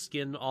peel the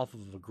skin off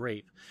of a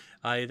grape.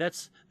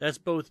 That's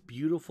both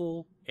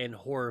beautiful and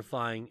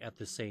horrifying at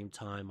the same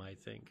time, I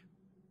think.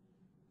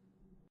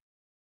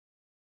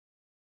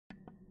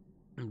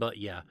 But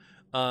yeah,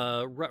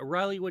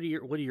 Riley, what are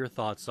your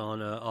thoughts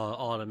on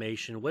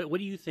automation? What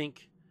do you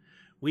think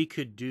we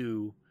could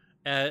do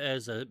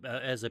as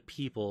a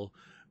people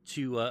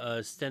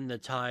to stem the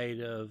tide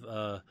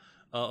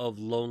of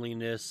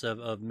loneliness,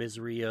 of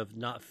misery, of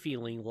not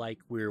feeling like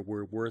we're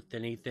worth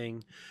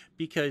anything?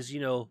 Because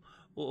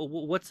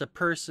what's a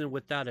person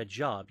without a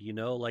job?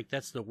 Like,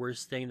 that's the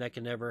worst thing that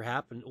can ever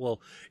happen.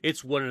 Well,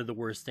 it's one of the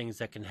worst things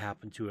that can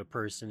happen to a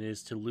person,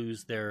 is to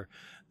lose their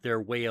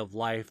way of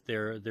life,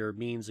 their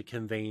means of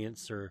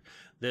conveyance, or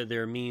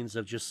their means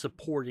of just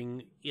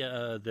supporting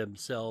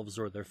themselves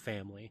or their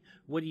family.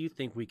 What do you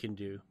think we can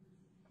do?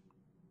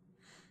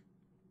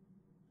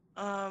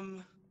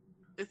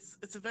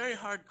 It's a very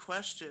hard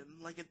question.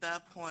 Like, at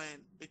that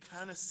point, it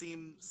kind of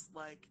seems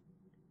like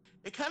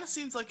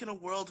in a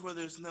world where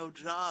there's no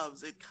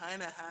jobs, it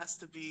kind of has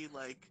to be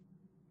like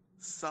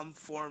some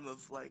form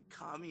of like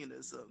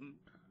communism.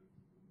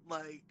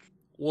 Like,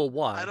 Well, I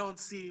why? don't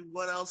see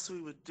what else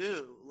we would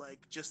do. Like,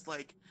 just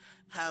like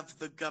have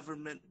the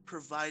government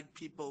provide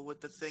people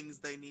with the things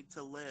they need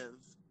to live,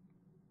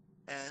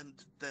 and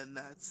then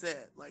that's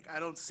it. Like, I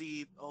don't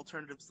see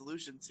alternative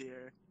solutions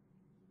here.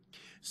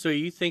 So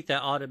you think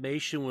that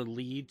automation would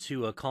lead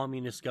to a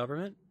communist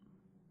government?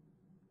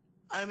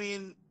 I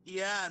mean,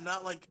 yeah,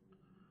 not like,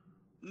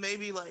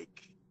 maybe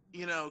like,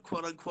 you know,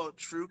 quote unquote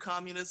true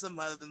communism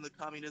rather than the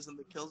communism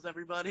that kills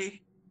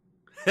everybody.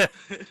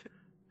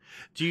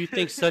 Do you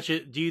think such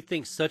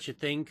a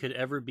thing could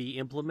ever be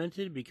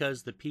implemented?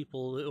 Because the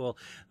people, well,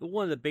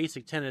 one of the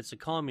basic tenets of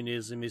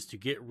communism is to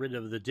get rid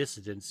of the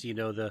dissidents, you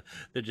know, the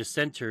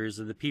dissenters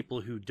and the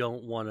people who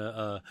don't want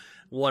to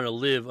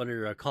live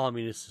under a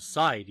communist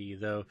society.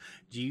 Though,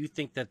 do you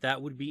think that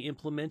that would be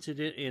implemented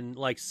in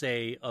like,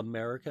 say,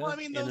 America, Well, I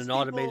mean, in those an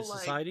automated people, like,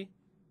 society?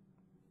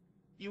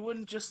 you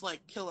wouldn't just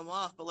like kill them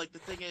off, but like the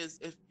thing is,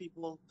 if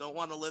people don't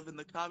want to live in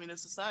the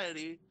communist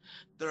society,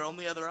 their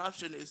only other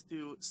option is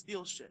to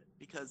steal shit,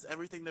 because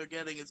everything they're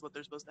getting is what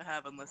they're supposed to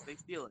have unless they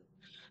steal it.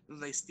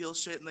 And they steal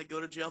shit and they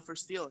go to jail for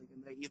stealing,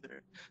 and they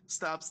either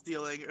stop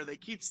stealing or they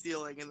keep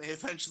stealing and they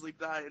eventually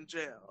die in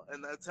jail,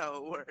 and that's how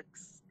it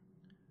works.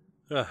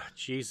 Ugh,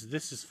 Jesus,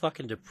 this is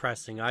fucking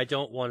depressing. I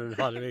don't want an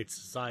automated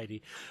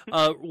society.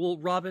 Well,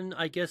 Robin,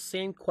 I guess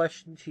same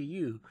question to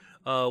you.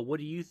 What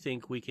do you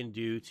think we can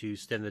do to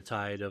stem the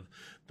tide of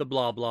the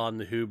blah blah and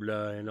the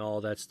hoobla and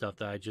all that stuff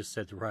that I just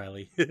said to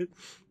Riely? The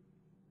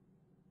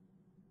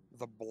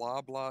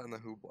blah blah and the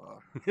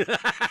hoopla.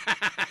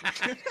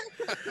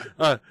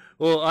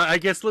 Well, I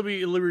guess let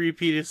me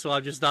repeat it so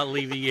I'm just not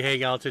leaving you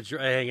hanging out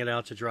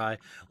to dry.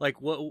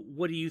 Like,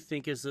 what do you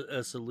think is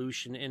a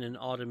solution in an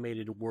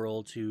automated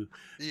world to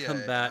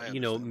combat, you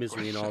know,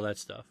 misery and all that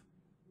stuff?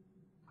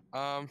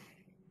 Man,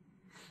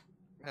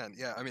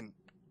 yeah, I mean,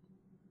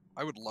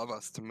 I would love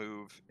us to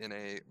move in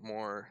a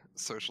more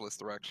socialist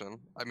direction.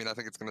 I mean, I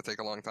think it's going to take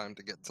a long time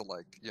to get to,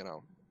 like, you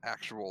know,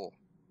 actual,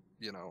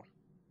 you know,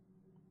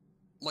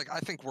 like, I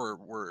think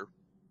we're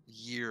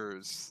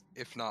years,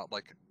 if not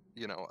like,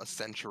 you know, a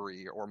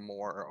century or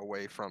more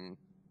away from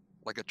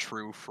like a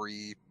true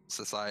free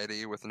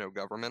society with no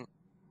government.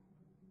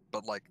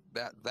 But like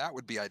that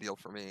would be ideal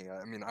for me.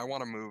 I mean, I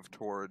want to move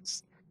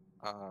towards,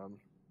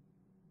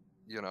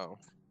 you know,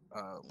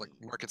 like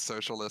market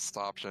socialist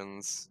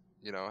options.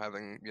 You know,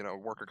 having, you know,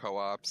 worker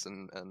co-ops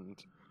and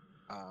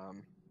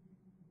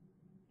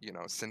you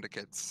know,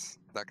 syndicates,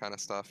 that kind of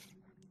stuff.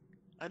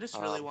 I just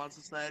really want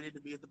society to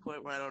be at the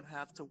point where I don't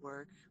have to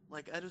work.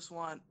 Like, I just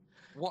want.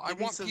 Well, I Give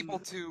me want some. people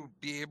to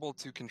be able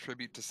to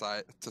contribute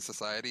to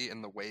society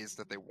in the ways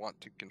that they want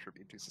to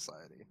contribute to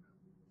society.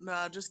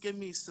 Nah, just give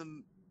me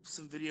some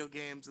video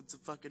games and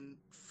some fucking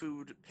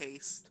food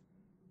paste,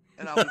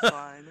 and I'll be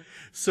fine.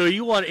 So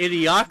you want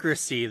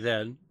idiocracy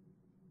then?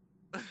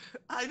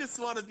 I just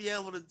want to be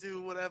able to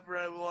do whatever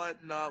I want,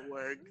 not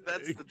work.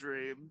 That's the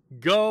dream.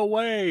 Go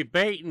away,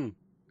 Baton.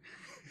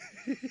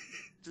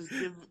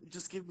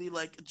 Just give me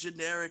like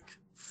generic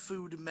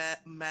food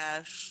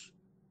mash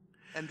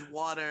and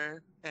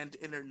water and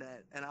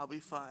internet, and I'll be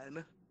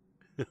fine.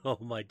 Oh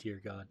my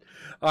dear God!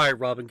 All right,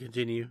 Robin,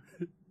 continue.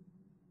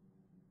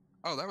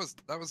 Oh, that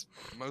was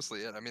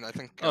mostly it. I mean, I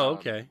think. Oh,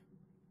 okay.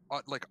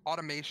 Like,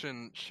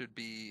 automation should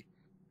be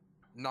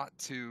not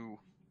to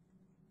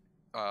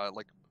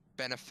like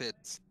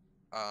benefit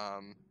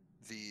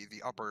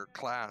the upper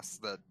class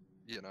that,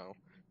 you know,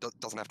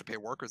 doesn't have to pay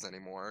workers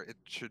anymore. It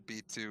should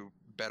be to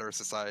better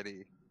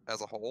society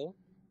as a whole.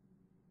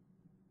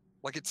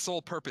 Like, its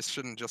sole purpose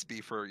shouldn't just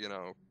be for, you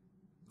know,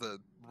 the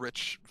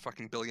rich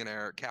fucking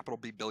billionaire, capital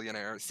B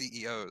billionaire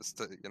CEOs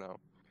to, you know,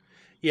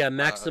 yeah,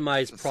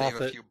 maximize to profit.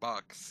 save a few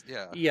bucks.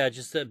 Yeah. Yeah,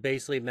 just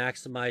basically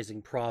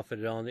maximizing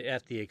profit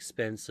at the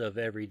expense of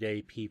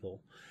everyday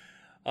people.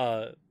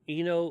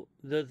 You know,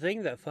 the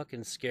thing that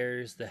fucking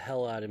scares the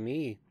hell out of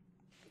me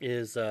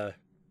is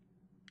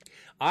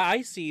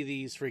I see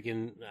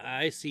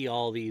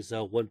all these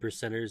one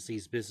percenters,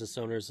 these business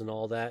owners and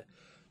all that.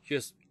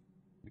 Just,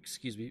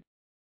 excuse me.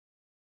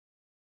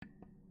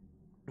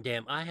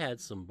 Damn, I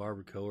had some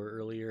barbacoa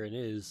earlier and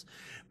it is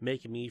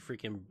making me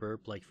freaking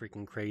burp like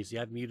freaking crazy.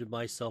 I've muted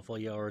myself while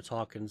y'all are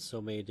talking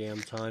so many damn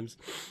times.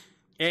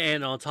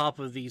 And on top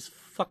of these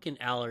fucking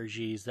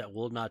allergies that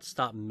will not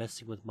stop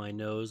messing with my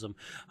nose,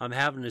 I'm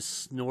having to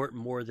snort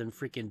more than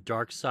freaking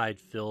Dark Side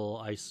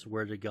Phil, I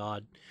swear to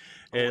God.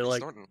 Oh, And what are you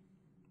snorting?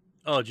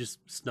 Oh, just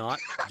snot.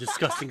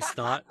 Disgusting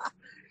snot.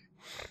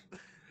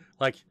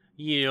 Like,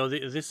 you know,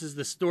 this is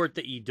the snort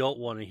that you don't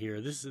want to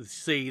hear. This is,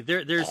 see,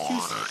 there's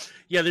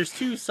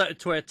two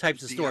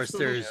types of snorts.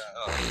 There's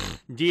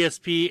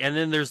DSP, and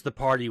then there's the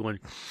party one.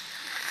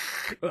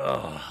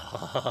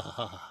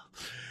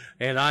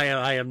 And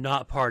I am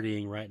not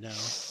partying right now.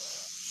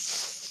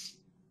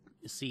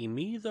 See,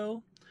 me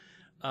though,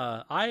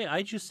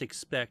 I just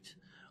expect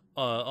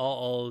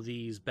all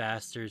these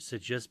bastards to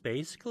just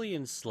basically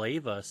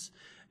enslave us,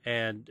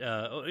 and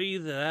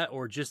either that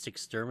or just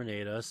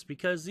exterminate us,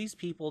 because these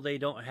people, they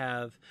don't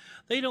have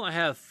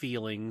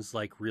feelings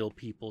like real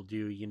people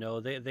do. You know,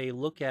 they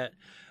look at,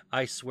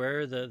 I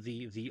swear,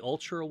 the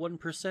ultra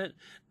 1%,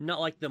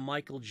 not like the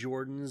Michael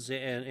Jordans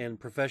and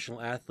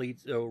professional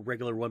athletes,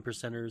 regular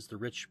 1%ers, the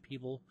rich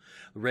people,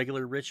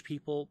 regular rich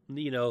people.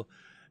 You know,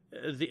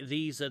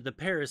 the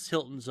Paris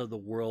Hiltons of the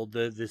world,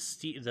 the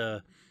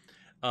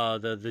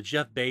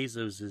Jeff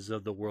Bezoses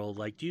of the world.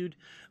 Like, dude,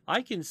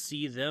 I can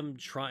see them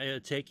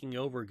taking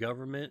over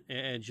government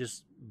and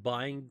just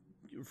buying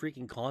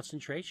freaking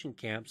concentration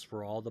camps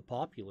for all the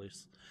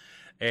populace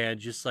and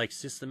just like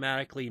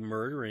systematically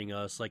murdering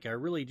us. Like, I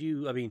really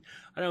do. I mean,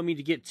 I don't mean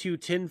to get too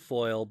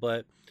tinfoil,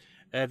 but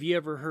have you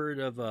ever heard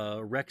of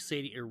Rex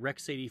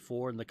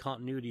 84 and the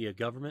continuity of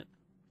government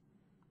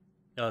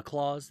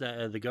clause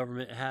that the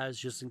government has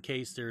just in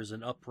case there's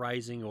an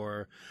uprising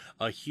or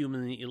a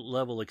human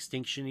level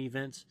extinction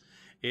event?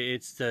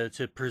 It's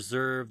to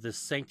preserve the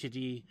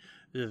sanctity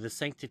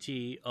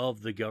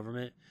of the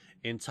government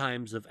in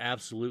times of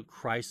absolute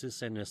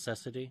crisis and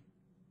necessity.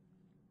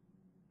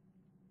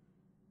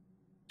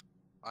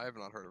 I have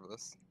not heard of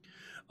this.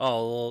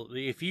 Oh, well,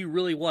 if you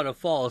really want to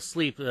fall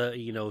asleep,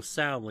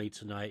 soundly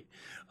tonight,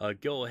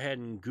 go ahead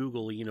and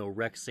Google,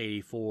 Rex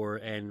 84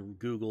 and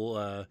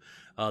Google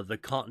the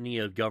Continuity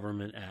of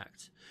Government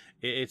Act.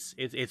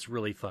 It's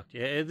really fucked.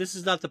 This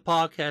is not the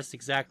podcast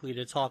exactly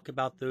to talk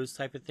about those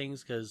type of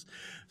things because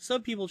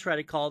some people try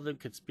to call them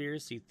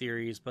conspiracy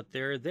theories, but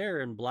they're there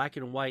in black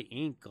and white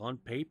ink on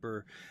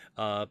paper,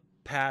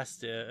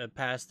 passed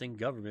in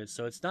government.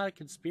 So it's not a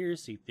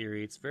conspiracy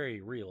theory. It's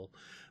very real.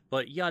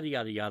 But yada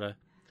yada yada.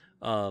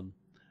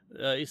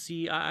 You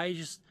see,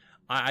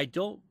 I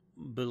don't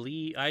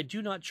believe, I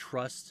do not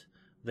trust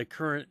the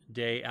current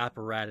day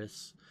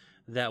apparatus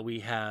that we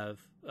have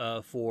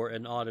for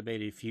an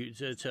automated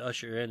future to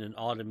usher in an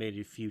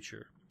automated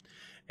future.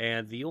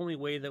 And the only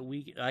way that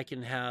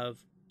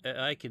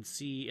I can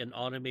see an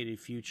automated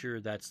future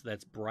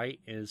that's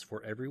bright is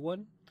for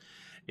everyone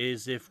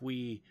is if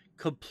we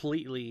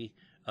completely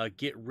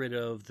get rid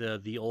of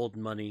the old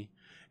money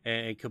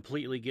and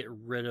completely get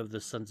rid of the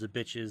sons of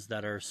bitches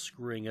that are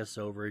screwing us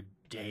over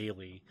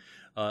daily,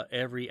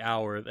 every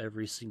hour of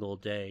every single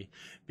day.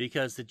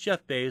 Because the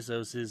Jeff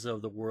Bezoses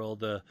of the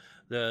world, the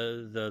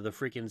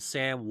freaking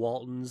Sam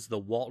Waltons, the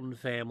Walton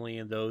family,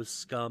 and those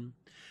scum,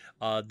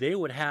 they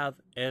would have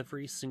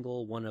every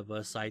single one of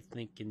us, I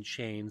think, in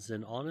chains.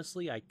 And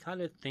honestly, I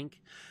kind of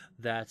think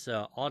that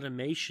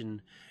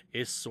automation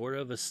is sort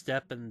of a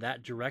step in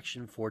that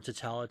direction for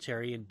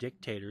totalitarian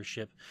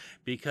dictatorship.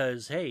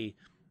 Because, hey,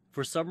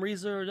 for some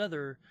reason or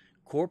another,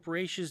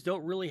 corporations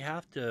don't really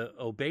have to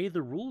obey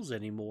the rules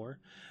anymore.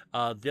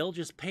 They'll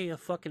just pay a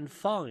fucking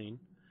fine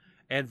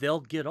and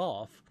they'll get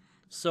off.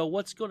 So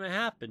what's going to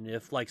happen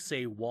if, like,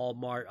 say,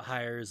 Walmart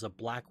hires a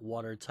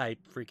Blackwater type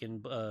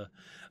freaking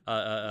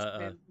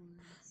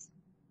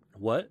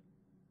what?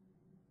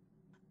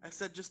 I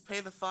said just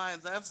pay the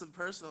fines. I have some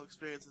personal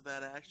experience with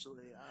that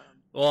actually.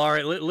 Well, all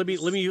right. Let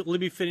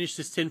me finish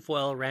this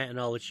tinfoil rant, and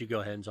I'll let you go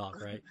ahead and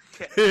talk. Right?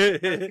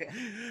 Okay.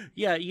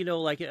 Yeah,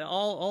 like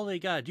all they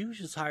gotta do is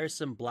just hire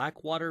some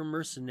Blackwater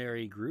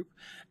mercenary group,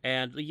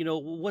 and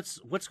what's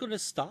going to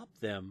stop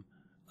them?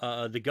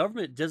 The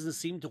government doesn't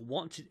seem to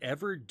want to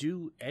ever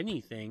do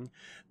anything.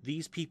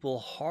 These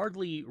people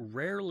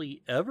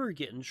rarely ever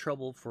get in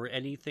trouble for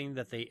anything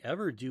that they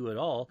ever do at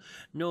all,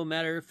 no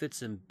matter if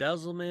it's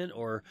embezzlement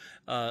or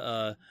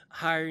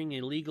hiring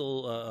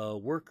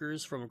illegal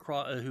workers from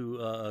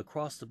who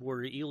cross the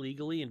border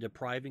illegally and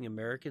depriving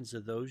Americans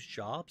of those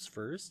jobs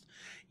first.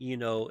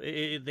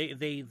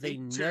 They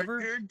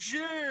never.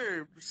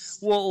 Gerbs.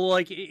 Well,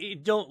 like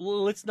don't.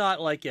 Let's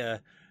not like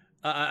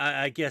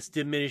I guess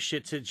diminish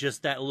it to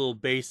just that little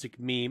basic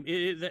meme.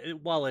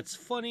 While it's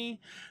funny,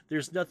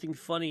 there's nothing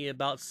funny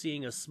about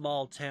seeing a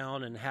small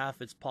town and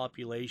half its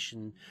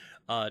population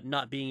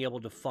not being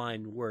able to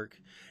find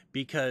work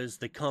because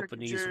the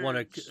companies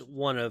want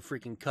to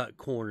freaking cut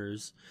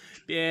corners.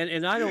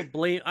 And I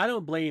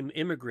don't blame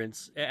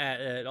immigrants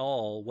at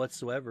all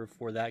whatsoever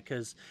for that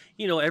because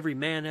every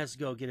man has to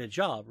go get a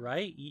job,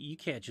 right? You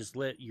can't just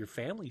let your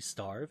family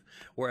starve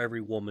or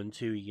every woman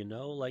too.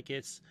 Like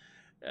it's.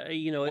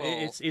 Well,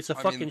 it's a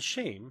fucking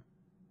shame.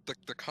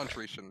 The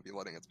country shouldn't be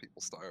letting its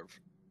people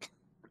starve.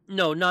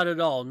 No, not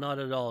at all, not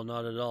at all,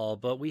 not at all.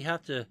 But we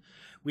have to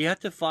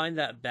find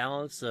that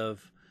balance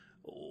of,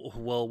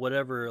 well,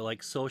 whatever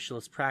like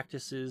socialist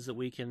practices that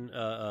we can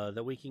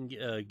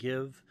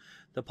give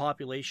the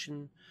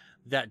population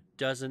that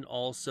doesn't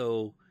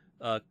also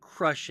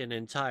crush an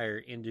entire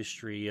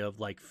industry of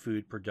like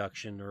food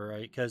production,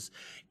 right? Because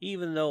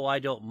even though I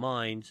don't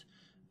mind.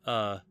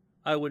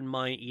 I wouldn't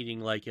mind eating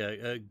like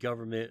a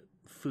government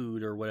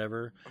food or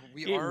whatever.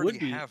 We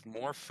already have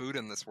more food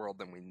in this world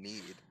than we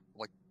need.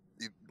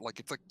 Like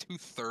it's like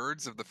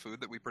 2/3 of the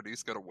food that we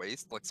produce go to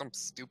waste. Like some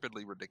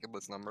stupidly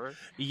ridiculous number.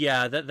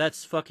 Yeah,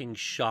 that's fucking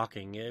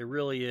shocking. It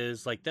really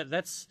is. Like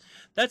that's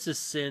a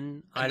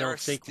sin. And I don't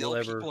think we'll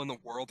ever. There are still people in the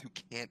world who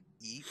can't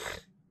eat.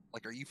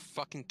 Like, are you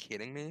fucking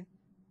kidding me?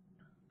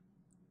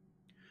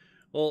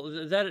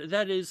 Well,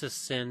 that is a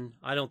sin.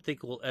 I don't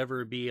think we'll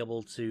ever be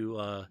able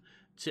to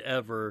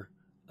ever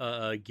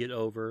get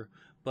over.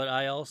 But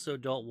I also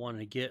don't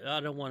want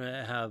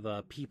to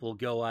have people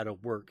go out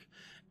of work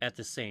at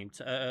the same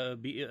time.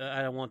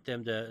 I don't want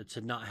them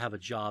to not have a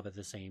job at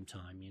the same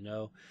time, you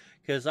know,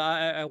 because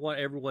I want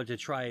everyone to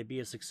try and be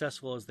as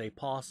successful as they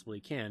possibly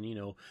can, you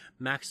know,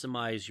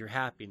 maximize your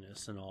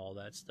happiness and all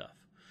that stuff.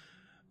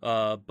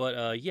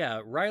 But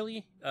yeah,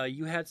 Riley,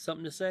 you had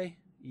something to say.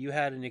 You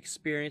had an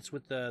experience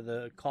with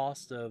the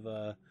cost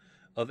of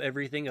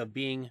everything, of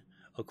being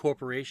a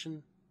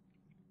corporation,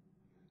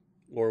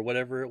 or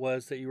whatever it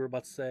was that you were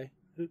about to say.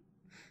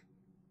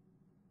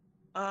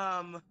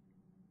 Um,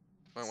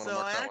 I want to so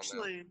mark I that one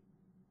down. actually,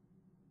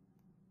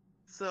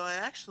 so I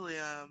actually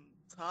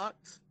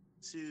talked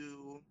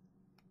to.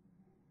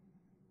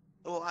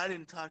 Well, I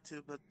didn't talk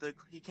to, but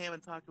he came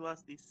and talked to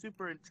us, the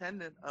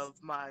superintendent of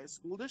my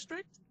school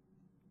district,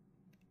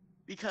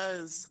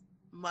 because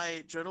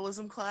my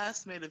journalism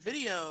class made a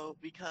video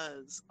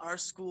because our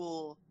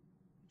school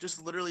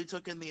just literally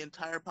took in the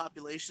entire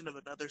population of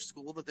another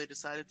school that they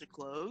decided to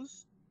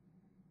close.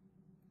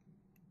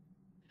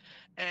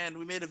 And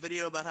we made a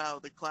video about how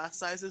the class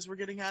sizes were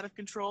getting out of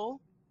control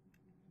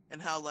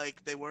and how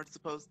like they weren't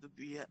supposed to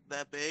be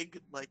that big.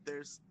 Like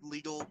there's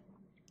legal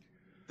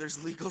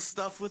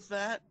stuff with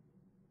that.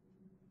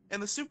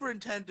 And the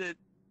superintendent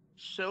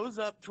shows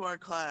up to our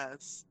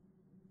class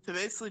to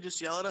basically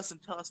just yell at us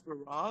and tell us we're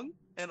wrong,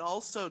 and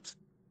also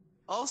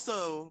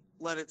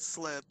let it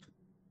slip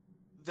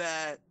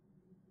that,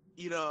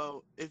 you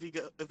know, if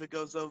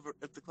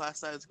the class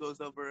size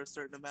goes over a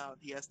certain amount,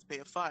 he has to pay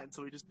a fine.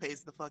 So he just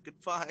pays the fucking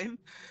fine.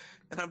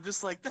 And I'm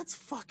just like, that's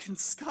fucking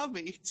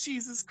scummy.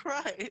 Jesus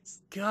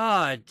Christ.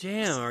 God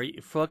damn, are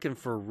you fucking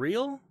for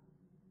real?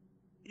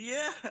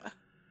 Yeah.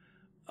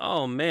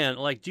 Oh man,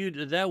 like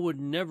dude, that would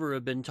never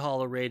have been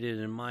tolerated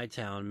in my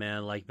town,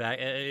 man. Like back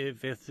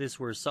if this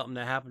were something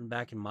that happened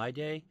back in my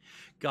day,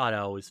 God, I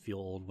always feel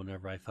old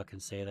whenever I fucking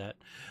say that.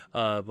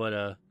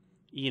 But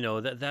you know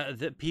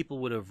that people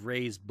would have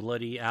raised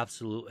bloody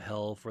absolute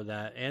hell for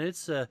that, and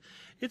it's a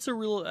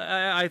real.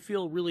 I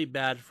feel really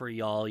bad for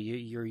y'all,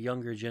 your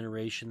younger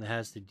generation that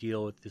has to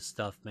deal with this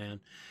stuff,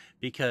 man,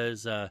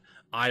 because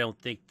I don't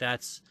think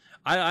that's.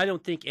 I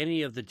don't think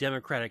any of the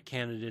Democratic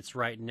candidates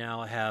right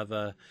now have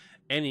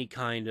any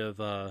kind of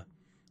a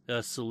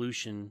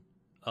solution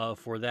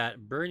for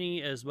that.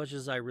 Bernie, as much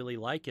as I really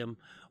like him,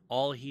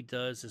 all he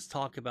does is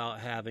talk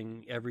about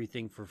having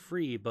everything for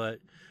free. But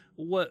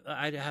what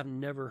I have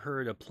never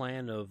heard a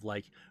plan of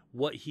like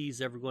what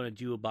he's ever going to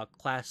do about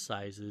class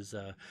sizes,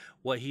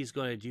 what he's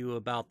going to do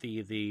about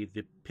the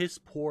piss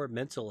poor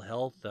mental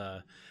health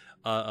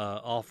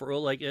offer.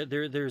 Like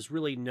there's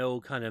really no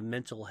kind of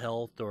mental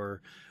health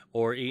or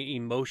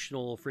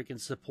emotional freaking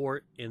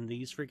support in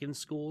these freaking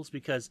schools,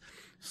 because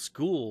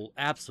school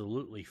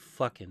absolutely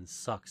fucking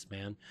sucks,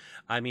 man.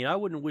 I mean, I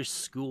wouldn't wish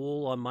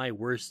school on my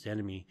worst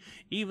enemy.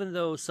 Even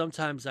though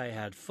sometimes I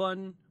had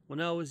fun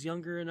when I was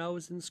younger and I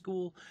was in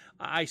school,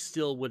 I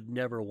still would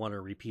never want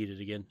to repeat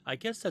it again. I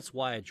guess that's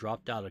why I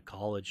dropped out of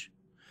college.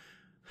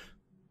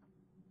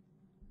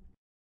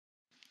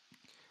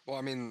 Well,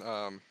 I mean,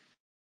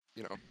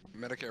 you know,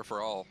 Medicare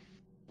for all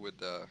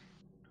would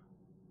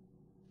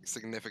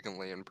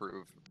significantly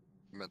improve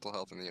mental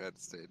health in the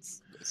United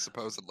States,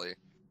 supposedly,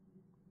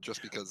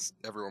 just because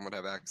everyone would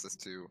have access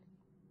to,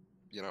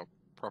 you know,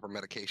 proper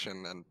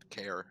medication and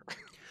care.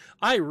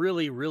 I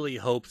really, really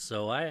hope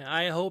so.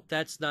 I hope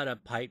that's not a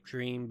pipe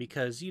dream,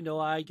 because, you know,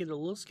 I get a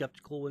little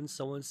skeptical when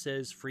someone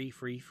says free,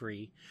 free,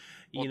 free.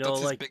 Well, You know, that's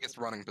his like, biggest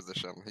running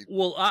position.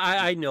 well,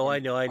 I know,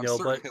 I'm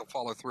certain but he'll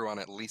follow through on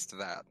at least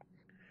that.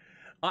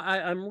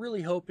 I'm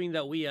really hoping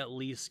that we at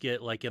least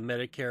get like a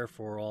Medicare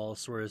for all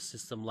sort of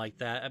system like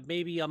that.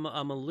 Maybe I'm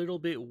a little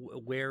bit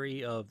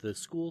wary of the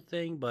school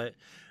thing, but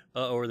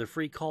or the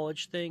free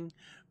college thing,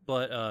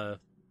 but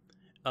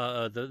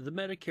the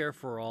Medicare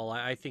for all,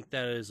 I think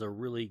that is a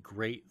really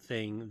great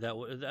thing. That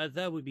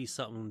would be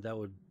something that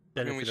would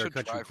I mean, we benefit our should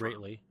country try for,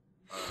 greatly.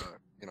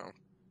 you know,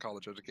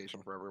 college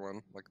education for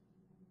everyone. Like,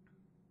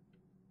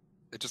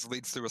 it just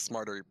leads to a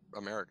smarter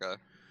America.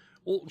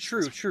 Well,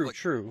 true, true, Like,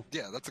 true.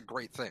 yeah, that's a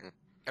great thing.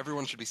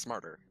 Everyone should be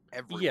smarter.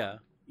 Everyone. Yeah.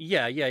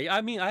 Yeah.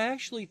 I mean, I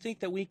actually think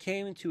that we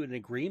came into an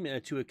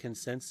agreement, to a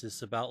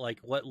consensus about like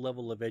what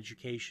level of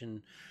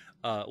education.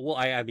 Well,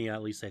 I mean,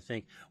 at least I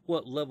think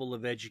what level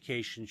of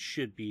education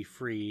should be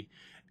free,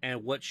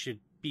 and what should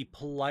be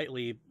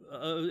politely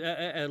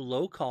at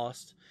low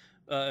cost.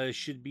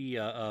 Should be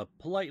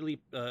politely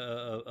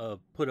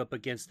put up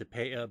against the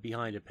pay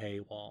behind a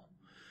paywall.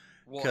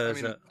 Well, I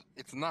Because mean,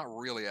 it's not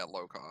really at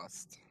low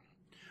cost.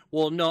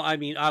 well, no, I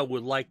mean, I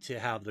would like to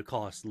have the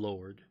cost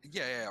lowered.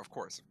 Yeah, of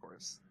course, of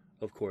course.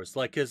 Of course,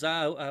 like because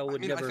I I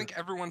would mean, I never. think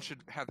everyone should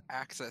have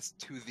access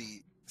to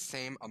the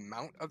same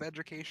amount of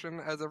education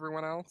as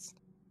everyone else,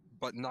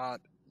 but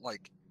not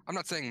like I'm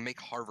not saying make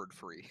Harvard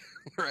free,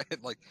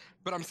 right? Like,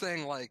 but I'm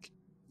saying like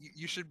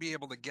you should be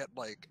able to get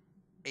like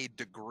a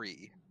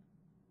degree,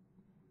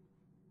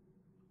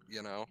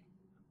 you know?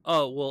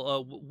 Oh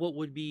well, what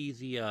would be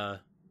the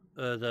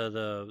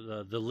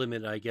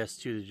limit, I guess,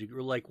 to the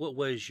degree? Like, what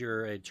was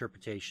your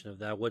interpretation of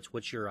that?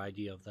 What's your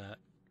idea of that?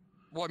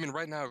 Well, I mean,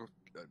 right now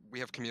we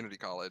have community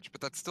college, but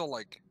that's still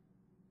like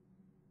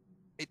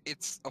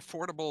it's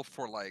affordable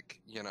for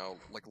like, you know,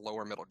 like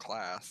lower middle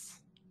class,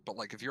 but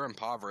like if you're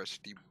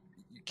impoverished, you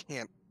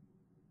can't.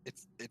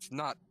 It's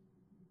not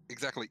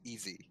exactly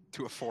easy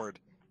to afford,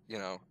 you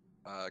know,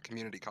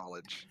 community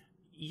college.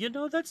 You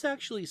know, that's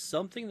actually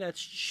something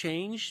that's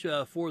changed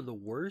for the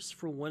worse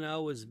from when I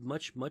was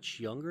much, much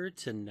younger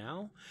to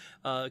now.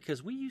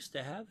 Because we used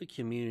to have a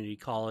community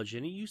college,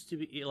 and it used to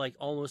be like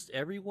almost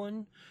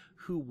everyone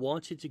who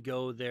wanted to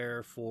go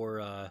there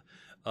for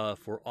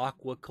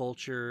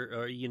aquaculture,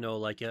 or, you know,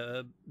 like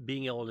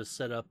being able to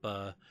set up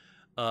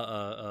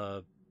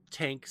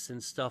tanks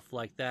and stuff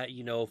like that,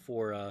 you know,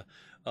 for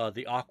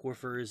the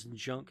aquifers and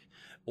junk,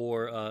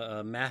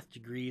 or math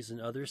degrees and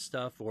other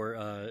stuff,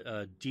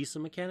 or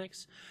diesel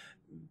mechanics.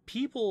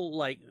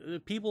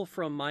 People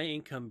from my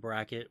income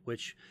bracket,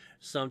 which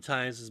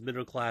sometimes is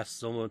middle class,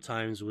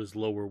 sometimes was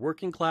lower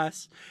working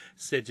class,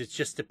 said it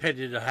just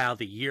depended on how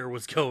the year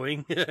was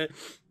going.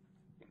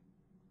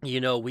 You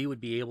know, we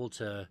would be able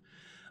to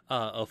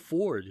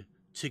afford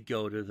to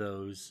go to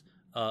those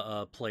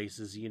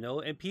places, you know,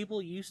 and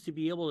people used to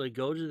be able to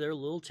go to their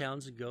little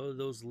towns and go to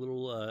those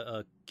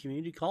little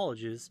community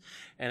colleges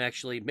and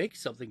actually make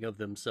something of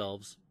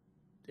themselves.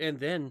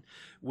 And then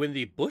when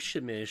the Bush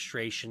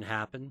administration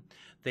happened,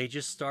 they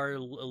just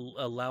started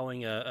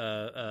allowing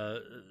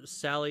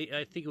Sally,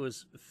 I think it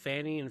was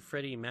Fannie and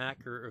Freddie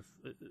Mac, or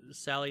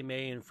Sally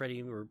Mae and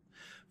Freddie, or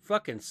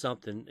fucking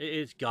something.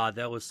 It's God,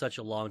 that was such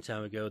a long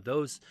time ago.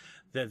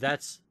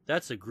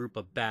 That's a group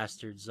of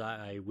bastards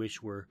I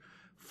wish were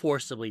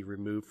forcibly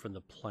removed from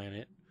the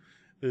planet.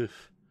 Ugh.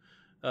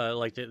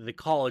 Like the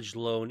college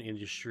loan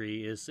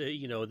industry is,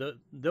 you know,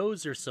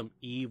 those are some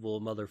evil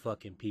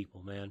motherfucking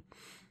people, man.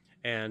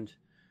 And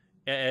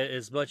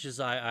as much as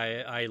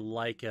I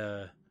like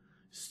a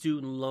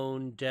student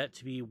loan debt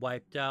to be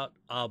wiped out,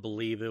 I'll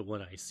believe it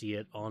when I see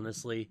it,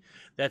 honestly.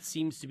 That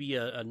seems to be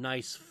a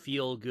nice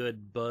feel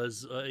good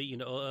buzz, you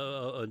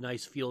know, a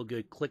nice feel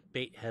good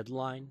clickbait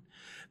headline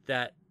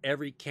that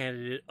every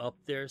candidate up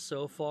there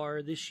so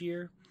far this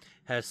year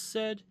has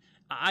said.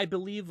 I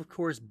believe, of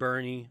course,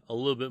 Bernie a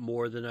little bit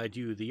more than I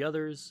do the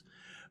others,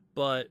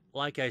 but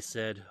like I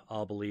said,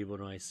 I'll believe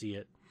when I see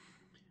it.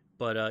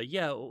 But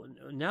yeah,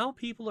 now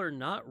people are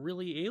not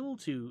really able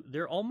to.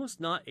 They're almost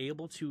not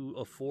able to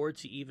afford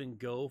to even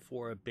go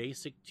for a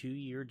basic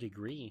 2-year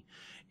degree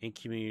in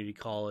community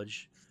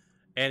college,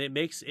 and it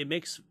makes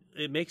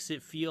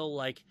it feel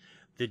like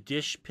the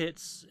dish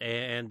pits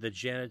and the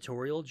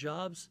janitorial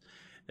jobs.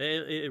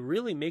 It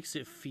really makes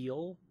it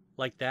feel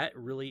like that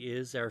really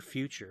is our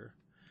future.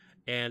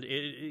 And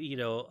you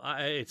know,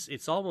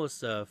 it's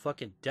almost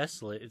fucking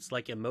desolate. It's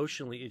like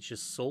emotionally, it's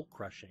just soul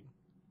crushing.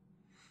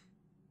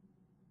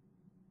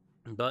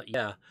 But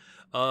yeah,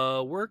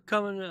 we're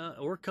coming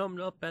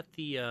up at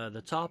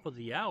the top of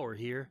the hour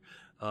here.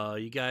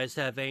 You guys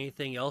have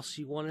anything else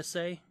you want to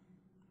say?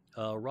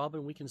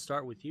 Robin, we can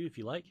start with you if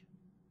you like.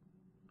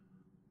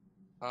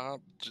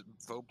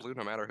 Vote blue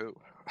no matter who.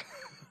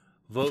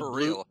 Vote For blue.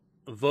 real.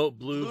 Vote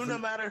blue Blue for. no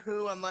matter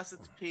who, unless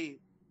it's Pete.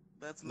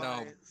 That's No,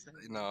 my.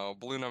 no,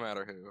 blue no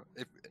matter who.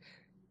 If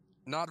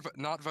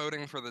not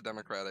voting for the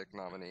Democratic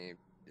nominee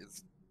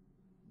is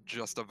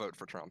just a vote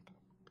for Trump.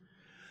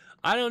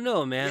 I don't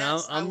know, man.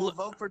 Yes, I will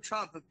vote for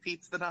Trump if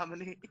Pete's the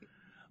nominee.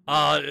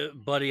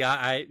 Buddy,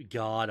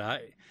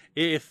 God,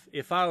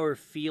 if I were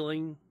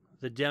feeling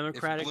the If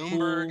Democratic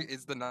Bloomberg pool.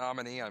 is the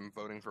nominee, I'm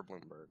voting for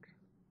Bloomberg.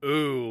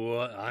 Ooh,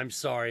 I'm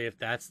sorry if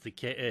that's the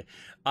case.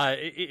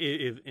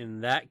 If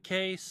in that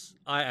case,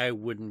 I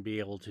wouldn't be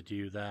able to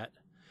do that.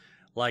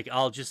 Like,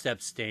 I'll just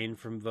abstain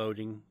from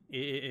voting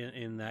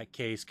in that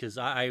case, because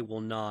I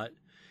will not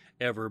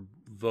ever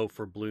vote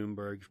for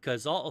Bloomberg,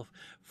 because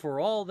for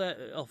all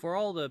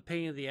the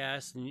pain in the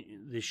ass and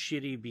the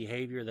shitty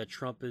behavior that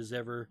Trump has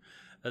ever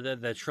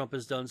that Trump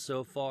has done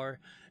so far.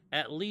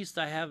 At least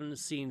I haven't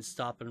seen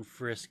stop and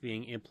frisk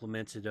being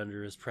implemented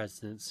under his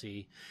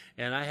presidency,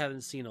 and I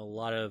haven't seen a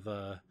lot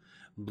of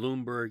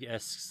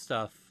Bloomberg-esque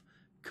stuff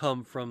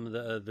come from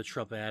the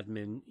Trump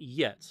admin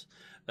yet.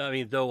 I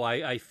mean, though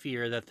I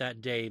fear that that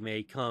day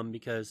may come,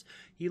 because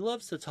he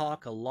loves to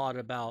talk a lot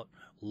about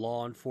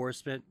law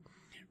enforcement.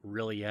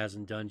 Really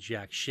hasn't done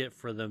jack shit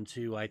for them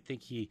too. I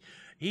think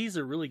he's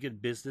a really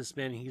good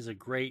businessman. He's a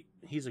great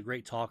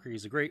talker.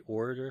 He's a great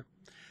orator,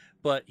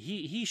 but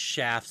he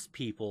shafts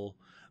people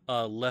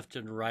left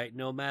and right.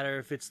 No matter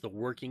if it's the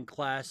working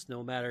class,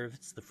 no matter if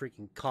it's the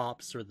freaking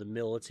cops or the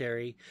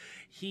military,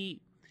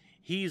 he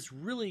he's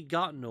really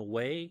gotten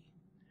away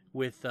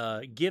with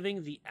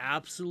giving the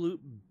absolute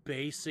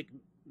basic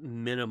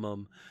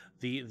minimum,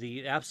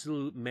 the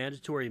absolute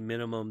mandatory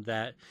minimum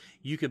that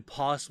you could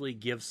possibly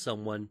give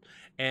someone.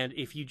 And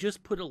if you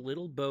just put a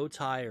little bow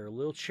tie or a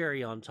little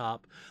cherry on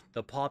top,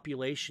 the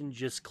population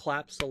just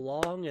claps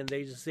along and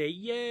they just say,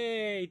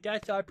 "Yay,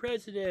 that's our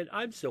president.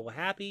 I'm so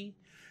happy."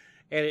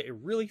 And it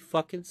really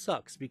fucking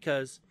sucks,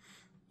 because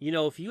you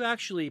know, if you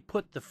actually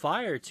put the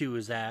fire to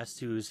his ass,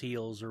 to his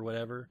heels, or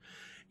whatever,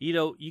 you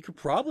know, you could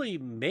probably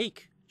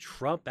make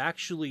Trump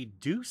actually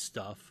do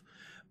stuff.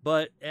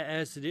 But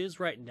as it is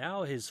right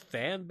now, his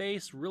fan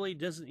base really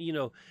doesn't,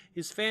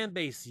 his fan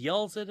base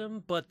yells at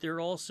him, but they're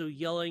also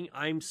yelling,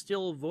 I'm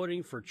still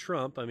voting for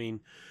Trump. I mean,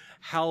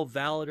 how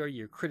valid are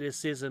your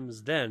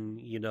criticisms then?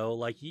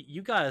 Like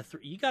you gotta,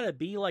 you gotta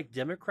be like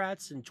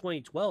Democrats in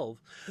 2012.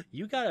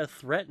 You gotta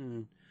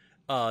threaten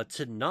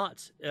to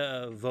not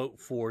vote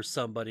for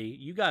somebody.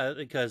 You gotta,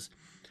 because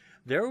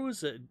there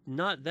was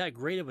not that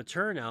great of a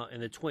turnout in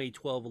the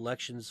 2012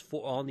 elections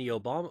on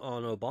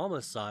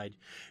Obama's side,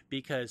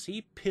 because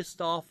he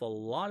pissed off a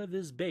lot of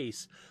his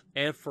base,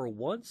 and for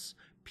once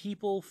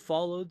people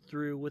followed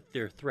through with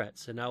their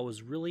threats, and I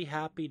was really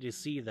happy to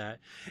see that.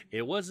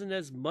 It wasn't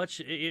as much,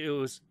 it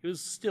was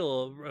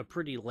still a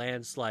pretty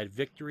landslide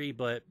victory,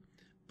 but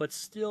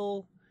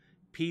still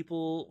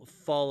people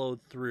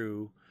followed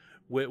through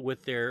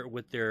with their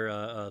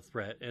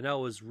threat, and I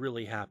was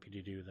really happy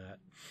to do that.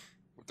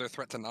 Their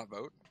threat to not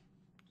vote?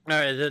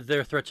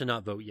 Their threat to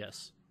not vote,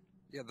 yes.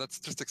 Yeah, that's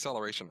just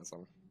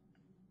accelerationism.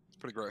 It's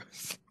pretty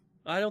gross.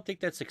 I don't think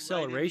that's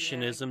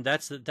accelerationism.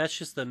 That's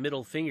just the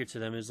middle finger to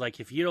them. Is like,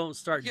 if you don't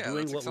start doing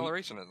that's what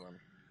accelerationism.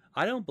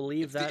 I don't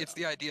believe that. It's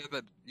the idea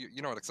that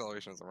you know what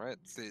accelerationism, right?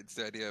 It's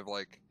the idea of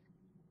like,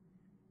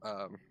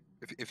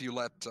 if you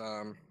let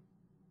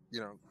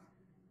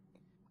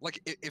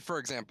like if for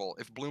example,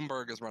 if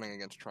Bloomberg is running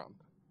against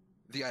Trump,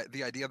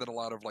 the idea that a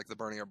lot of like the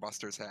Bernie or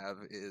busters have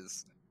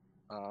is,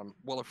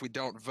 well, if we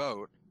don't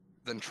vote,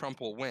 then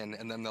Trump will win,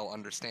 and then they'll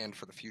understand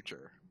for the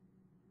future,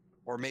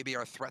 or maybe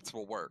our threats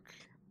will work.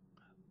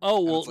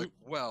 Oh, well, it's like,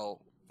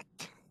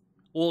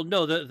 well,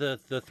 no,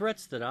 the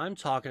threats that I'm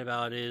talking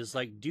about is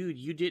like, dude,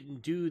 you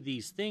didn't do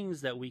these things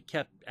that we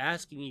kept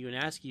asking you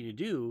to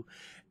do,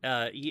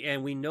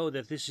 and we know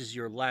that this is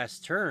your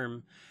last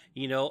term.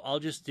 I'll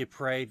just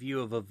deprive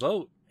you of a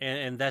vote,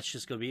 and that's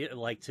just going to be it.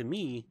 Like, to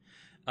me,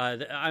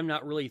 I'm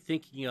not really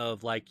thinking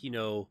of like,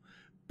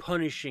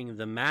 punishing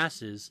the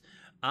masses.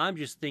 I'm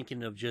just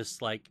thinking of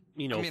just like,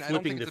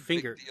 flipping the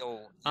finger. Big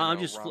deal, I'm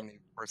just Romney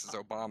versus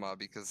Obama,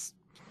 because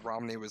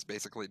Romney was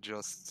basically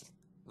just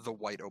the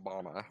white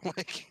Obama.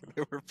 Like,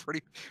 they were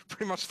pretty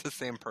much the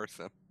same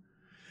person.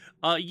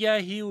 Yeah,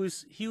 he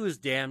was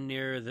damn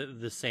near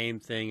the same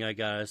thing. I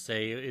gotta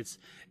say,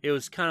 it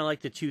was kind of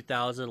like the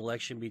 2000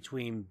 election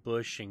between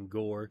Bush and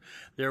Gore.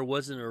 There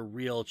wasn't a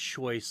real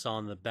choice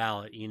on the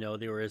ballot.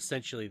 They were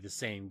essentially the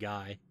same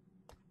guy.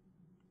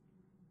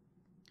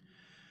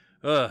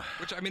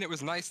 Which, I mean, it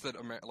was nice that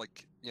it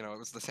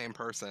was the same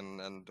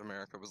person, and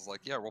America was like,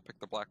 yeah, we'll pick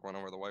the black one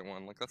over the white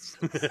one. Like, that's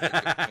a good change,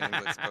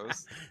 I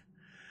suppose.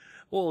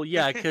 Well,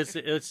 yeah, because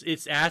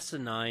it's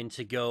asinine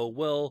to go,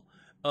 well,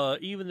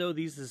 even though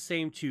these are the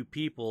same two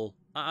people,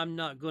 I'm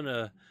not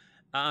gonna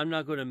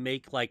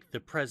make like the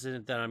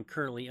president that I'm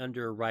currently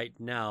under right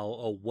now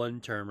a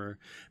one-termer,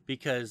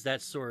 because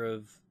that sort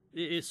of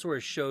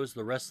shows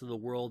the rest of the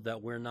world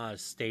that we're not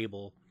as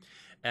stable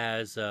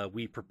as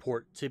we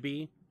purport to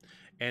be.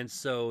 And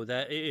so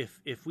that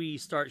if we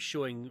start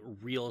showing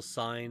real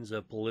signs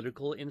of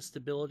political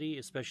instability,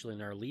 especially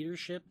in our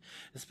leadership,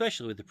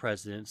 especially with the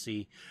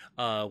presidency,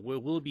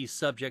 we'll be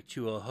subject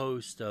to a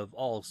host of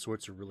all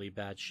sorts of really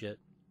bad shit.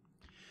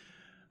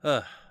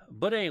 But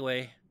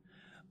anyway,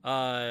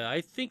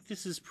 I think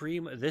this is pretty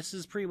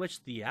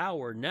much the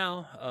hour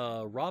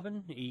now.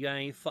 Robin, you got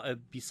any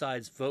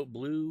besides vote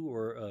blue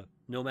or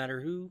no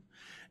matter who?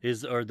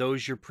 Are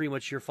those pretty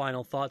much your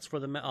final thoughts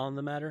on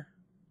the matter?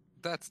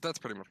 That's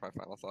pretty much my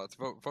final thoughts.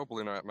 Vote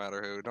blue, no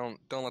matter who. Don't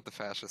let the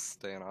fascists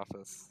stay in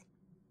office.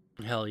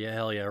 Hell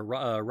yeah.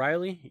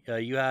 Riely,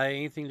 you have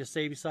anything to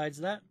say besides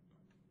that?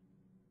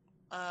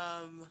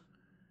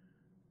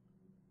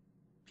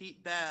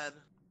 Pete bad.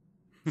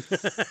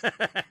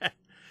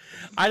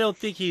 I don't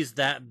think he's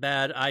that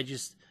bad.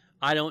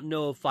 I don't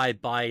know if I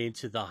buy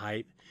into the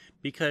hype,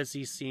 because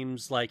he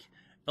seems like,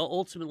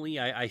 ultimately,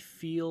 I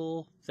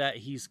feel that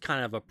he's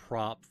kind of a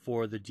prop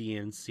for the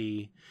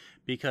DNC,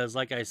 because,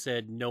 like I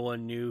said, no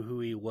one knew who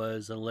he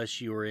was unless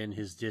you were in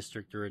his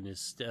district or in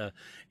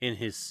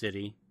his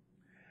city.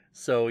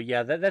 So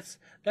yeah,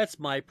 that's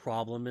my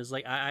problem. Is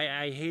like,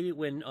 I hate it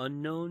when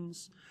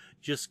unknowns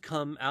just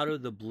come out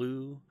of the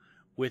blue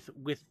with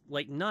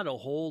like not a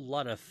whole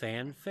lot of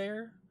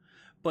fanfare,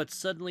 but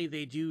suddenly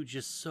they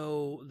just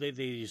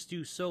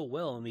do so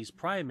well in these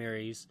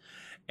primaries,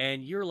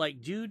 and you're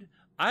like, dude,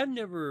 I've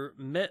never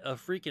met a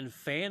freaking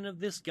fan of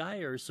this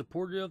guy or a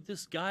supporter of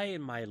this guy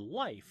in my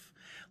life.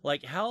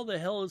 Like, how the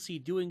hell is he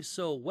doing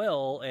so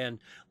well? And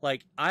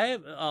like,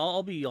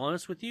 I'll be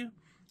honest with you,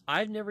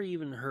 I've never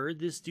even heard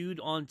this dude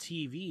on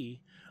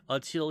TV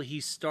until he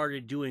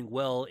started doing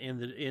well in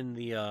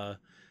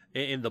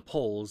the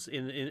polls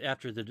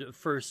after the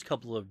first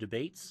couple of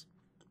debates.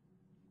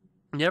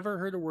 Never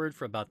heard a word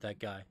about that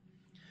guy.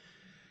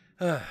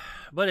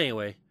 But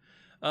anyway,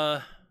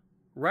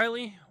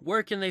 Riely,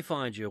 where can they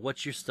find you?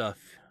 What's your stuff?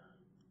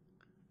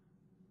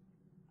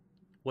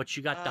 What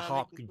you got to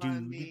hawk, dude? You can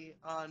find me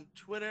on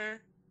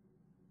Twitter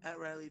at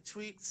Riely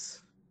Tweets.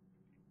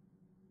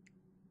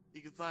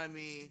 You can find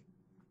me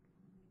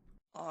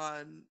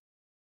on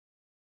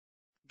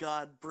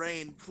God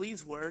Brain.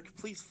 Please work.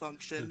 Please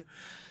function.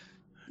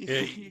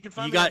 You can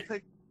find You me got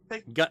on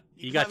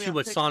you got too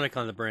much Sonic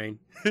on the brain.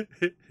 Too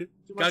Gotta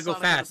much go Sonic on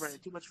the fast. brain,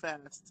 too much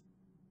fast.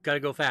 Gotta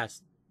go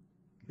fast.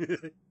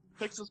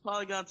 Pixels,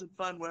 polygons, and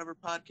fun wherever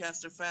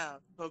podcasts are found.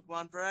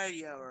 Pokemon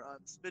Variety Hour on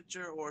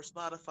Stitcher or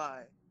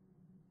Spotify.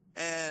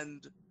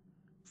 And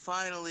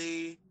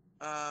finally,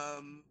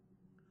 the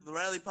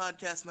Riely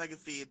Podcast Mega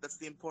Feed. That's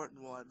the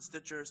important one.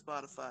 Stitcher or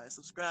Spotify.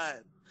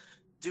 Subscribe.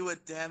 Do it,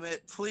 damn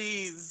it.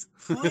 Please.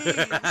 Please.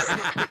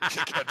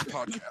 Dickheads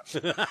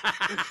Podcast. The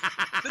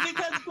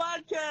Dickheads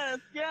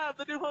Podcast. Yeah,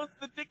 the new host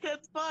of the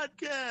Dickheads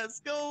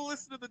Podcast. Go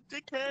listen to the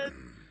Dickheads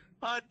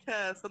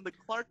Podcast on the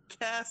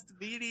Clarkcast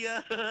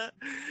Media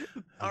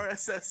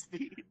RSS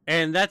feed.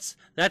 And that's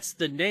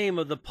the name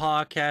of the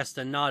podcast,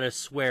 and not a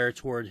swear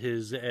toward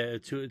his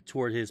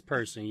toward his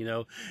person. You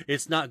know,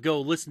 it's not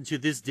go listen to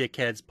this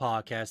Dickheads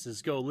podcast.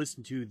 It's go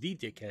listen to the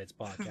Dickheads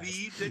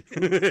podcast. The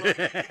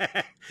Dickheads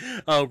Podcast.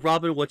 Oh,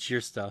 Robin, what's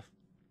your stuff?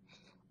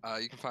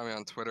 You can find me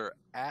on Twitter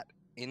at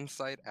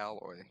Insight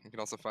Alloy. You can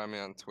also find me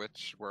on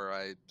Twitch, where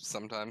I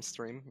sometimes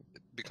stream.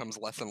 It becomes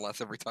less and less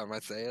every time I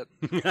say it.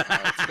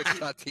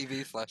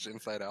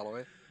 Twitch.tv/Insight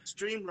Alloy.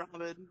 Stream,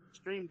 Robin.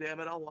 Stream, damn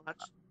it. I'll watch.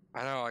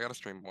 I know, I gotta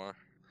stream more.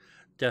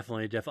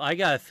 Definitely. I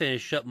gotta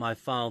finish up my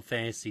Final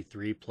Fantasy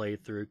 3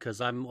 playthrough because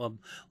I'm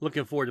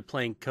looking forward to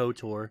playing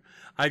KOTOR.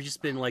 I've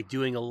just been like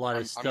doing a lot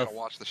of stuff. I'm gonna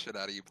watch the shit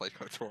out of you play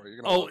KOTOR.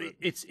 You're gonna love it.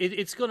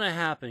 It's gonna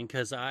happen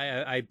because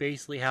I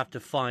basically have to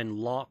find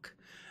Locke,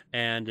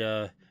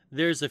 and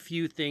there's a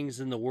few things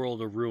in the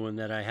World of Ruin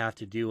that I have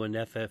to do in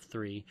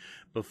FF3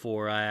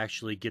 before I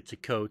actually get to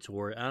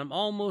KOTOR. And I'm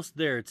almost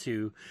there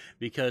too,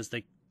 because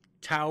the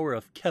Tower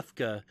of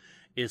Kefka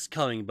is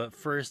coming, but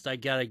first I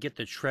gotta get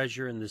the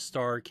treasure in the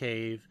Star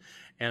Cave,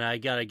 and I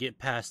gotta get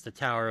past the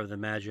Tower of the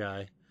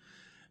Magi,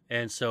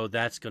 and so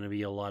that's gonna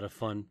be a lot of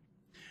fun.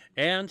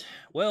 And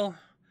well,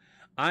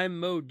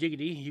 I'm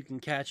moediggity. You can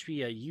catch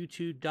me at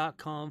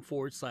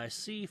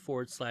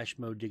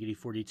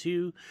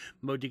youtube.com/c/moediggity42,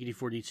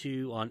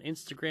 moediggity42 on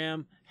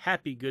Instagram,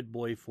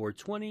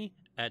 happygoodboy420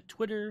 at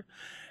Twitter,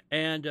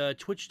 and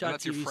twitch.tv. And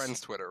that's your friend's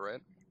Twitter,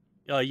 right?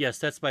 Yes,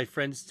 that's my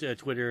friend's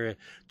Twitter.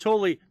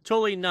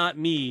 Totally not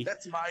me.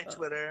 That's my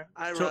Twitter.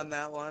 I run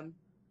that one.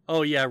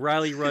 Oh yeah,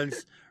 Riely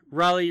runs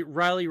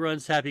Riely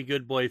runs Happy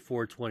Good Boy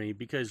 420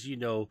 because you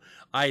know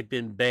I've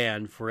been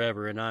banned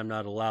forever and I'm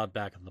not allowed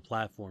back on the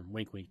platform.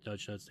 Wink, wink,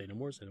 nudge, nudge. Say no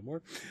more. Say no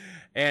more.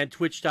 And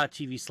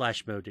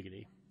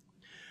twitch.tv/moediggity.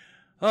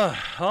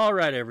 All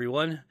right,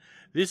 everyone.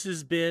 This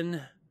has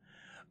been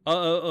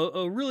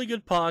a really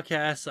good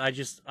podcast. I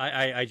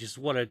just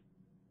want to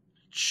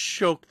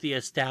choke the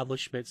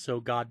establishment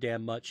so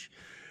goddamn much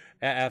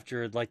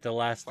after like the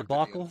last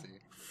debacle.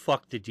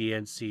 Fuck the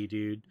DNC,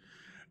 dude.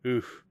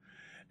 Oof.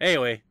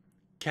 Anyway,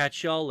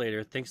 catch y'all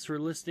later. Thanks for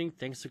listening.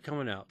 Thanks for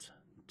coming out.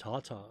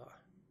 Ta-ta.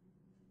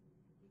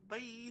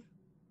 Bye.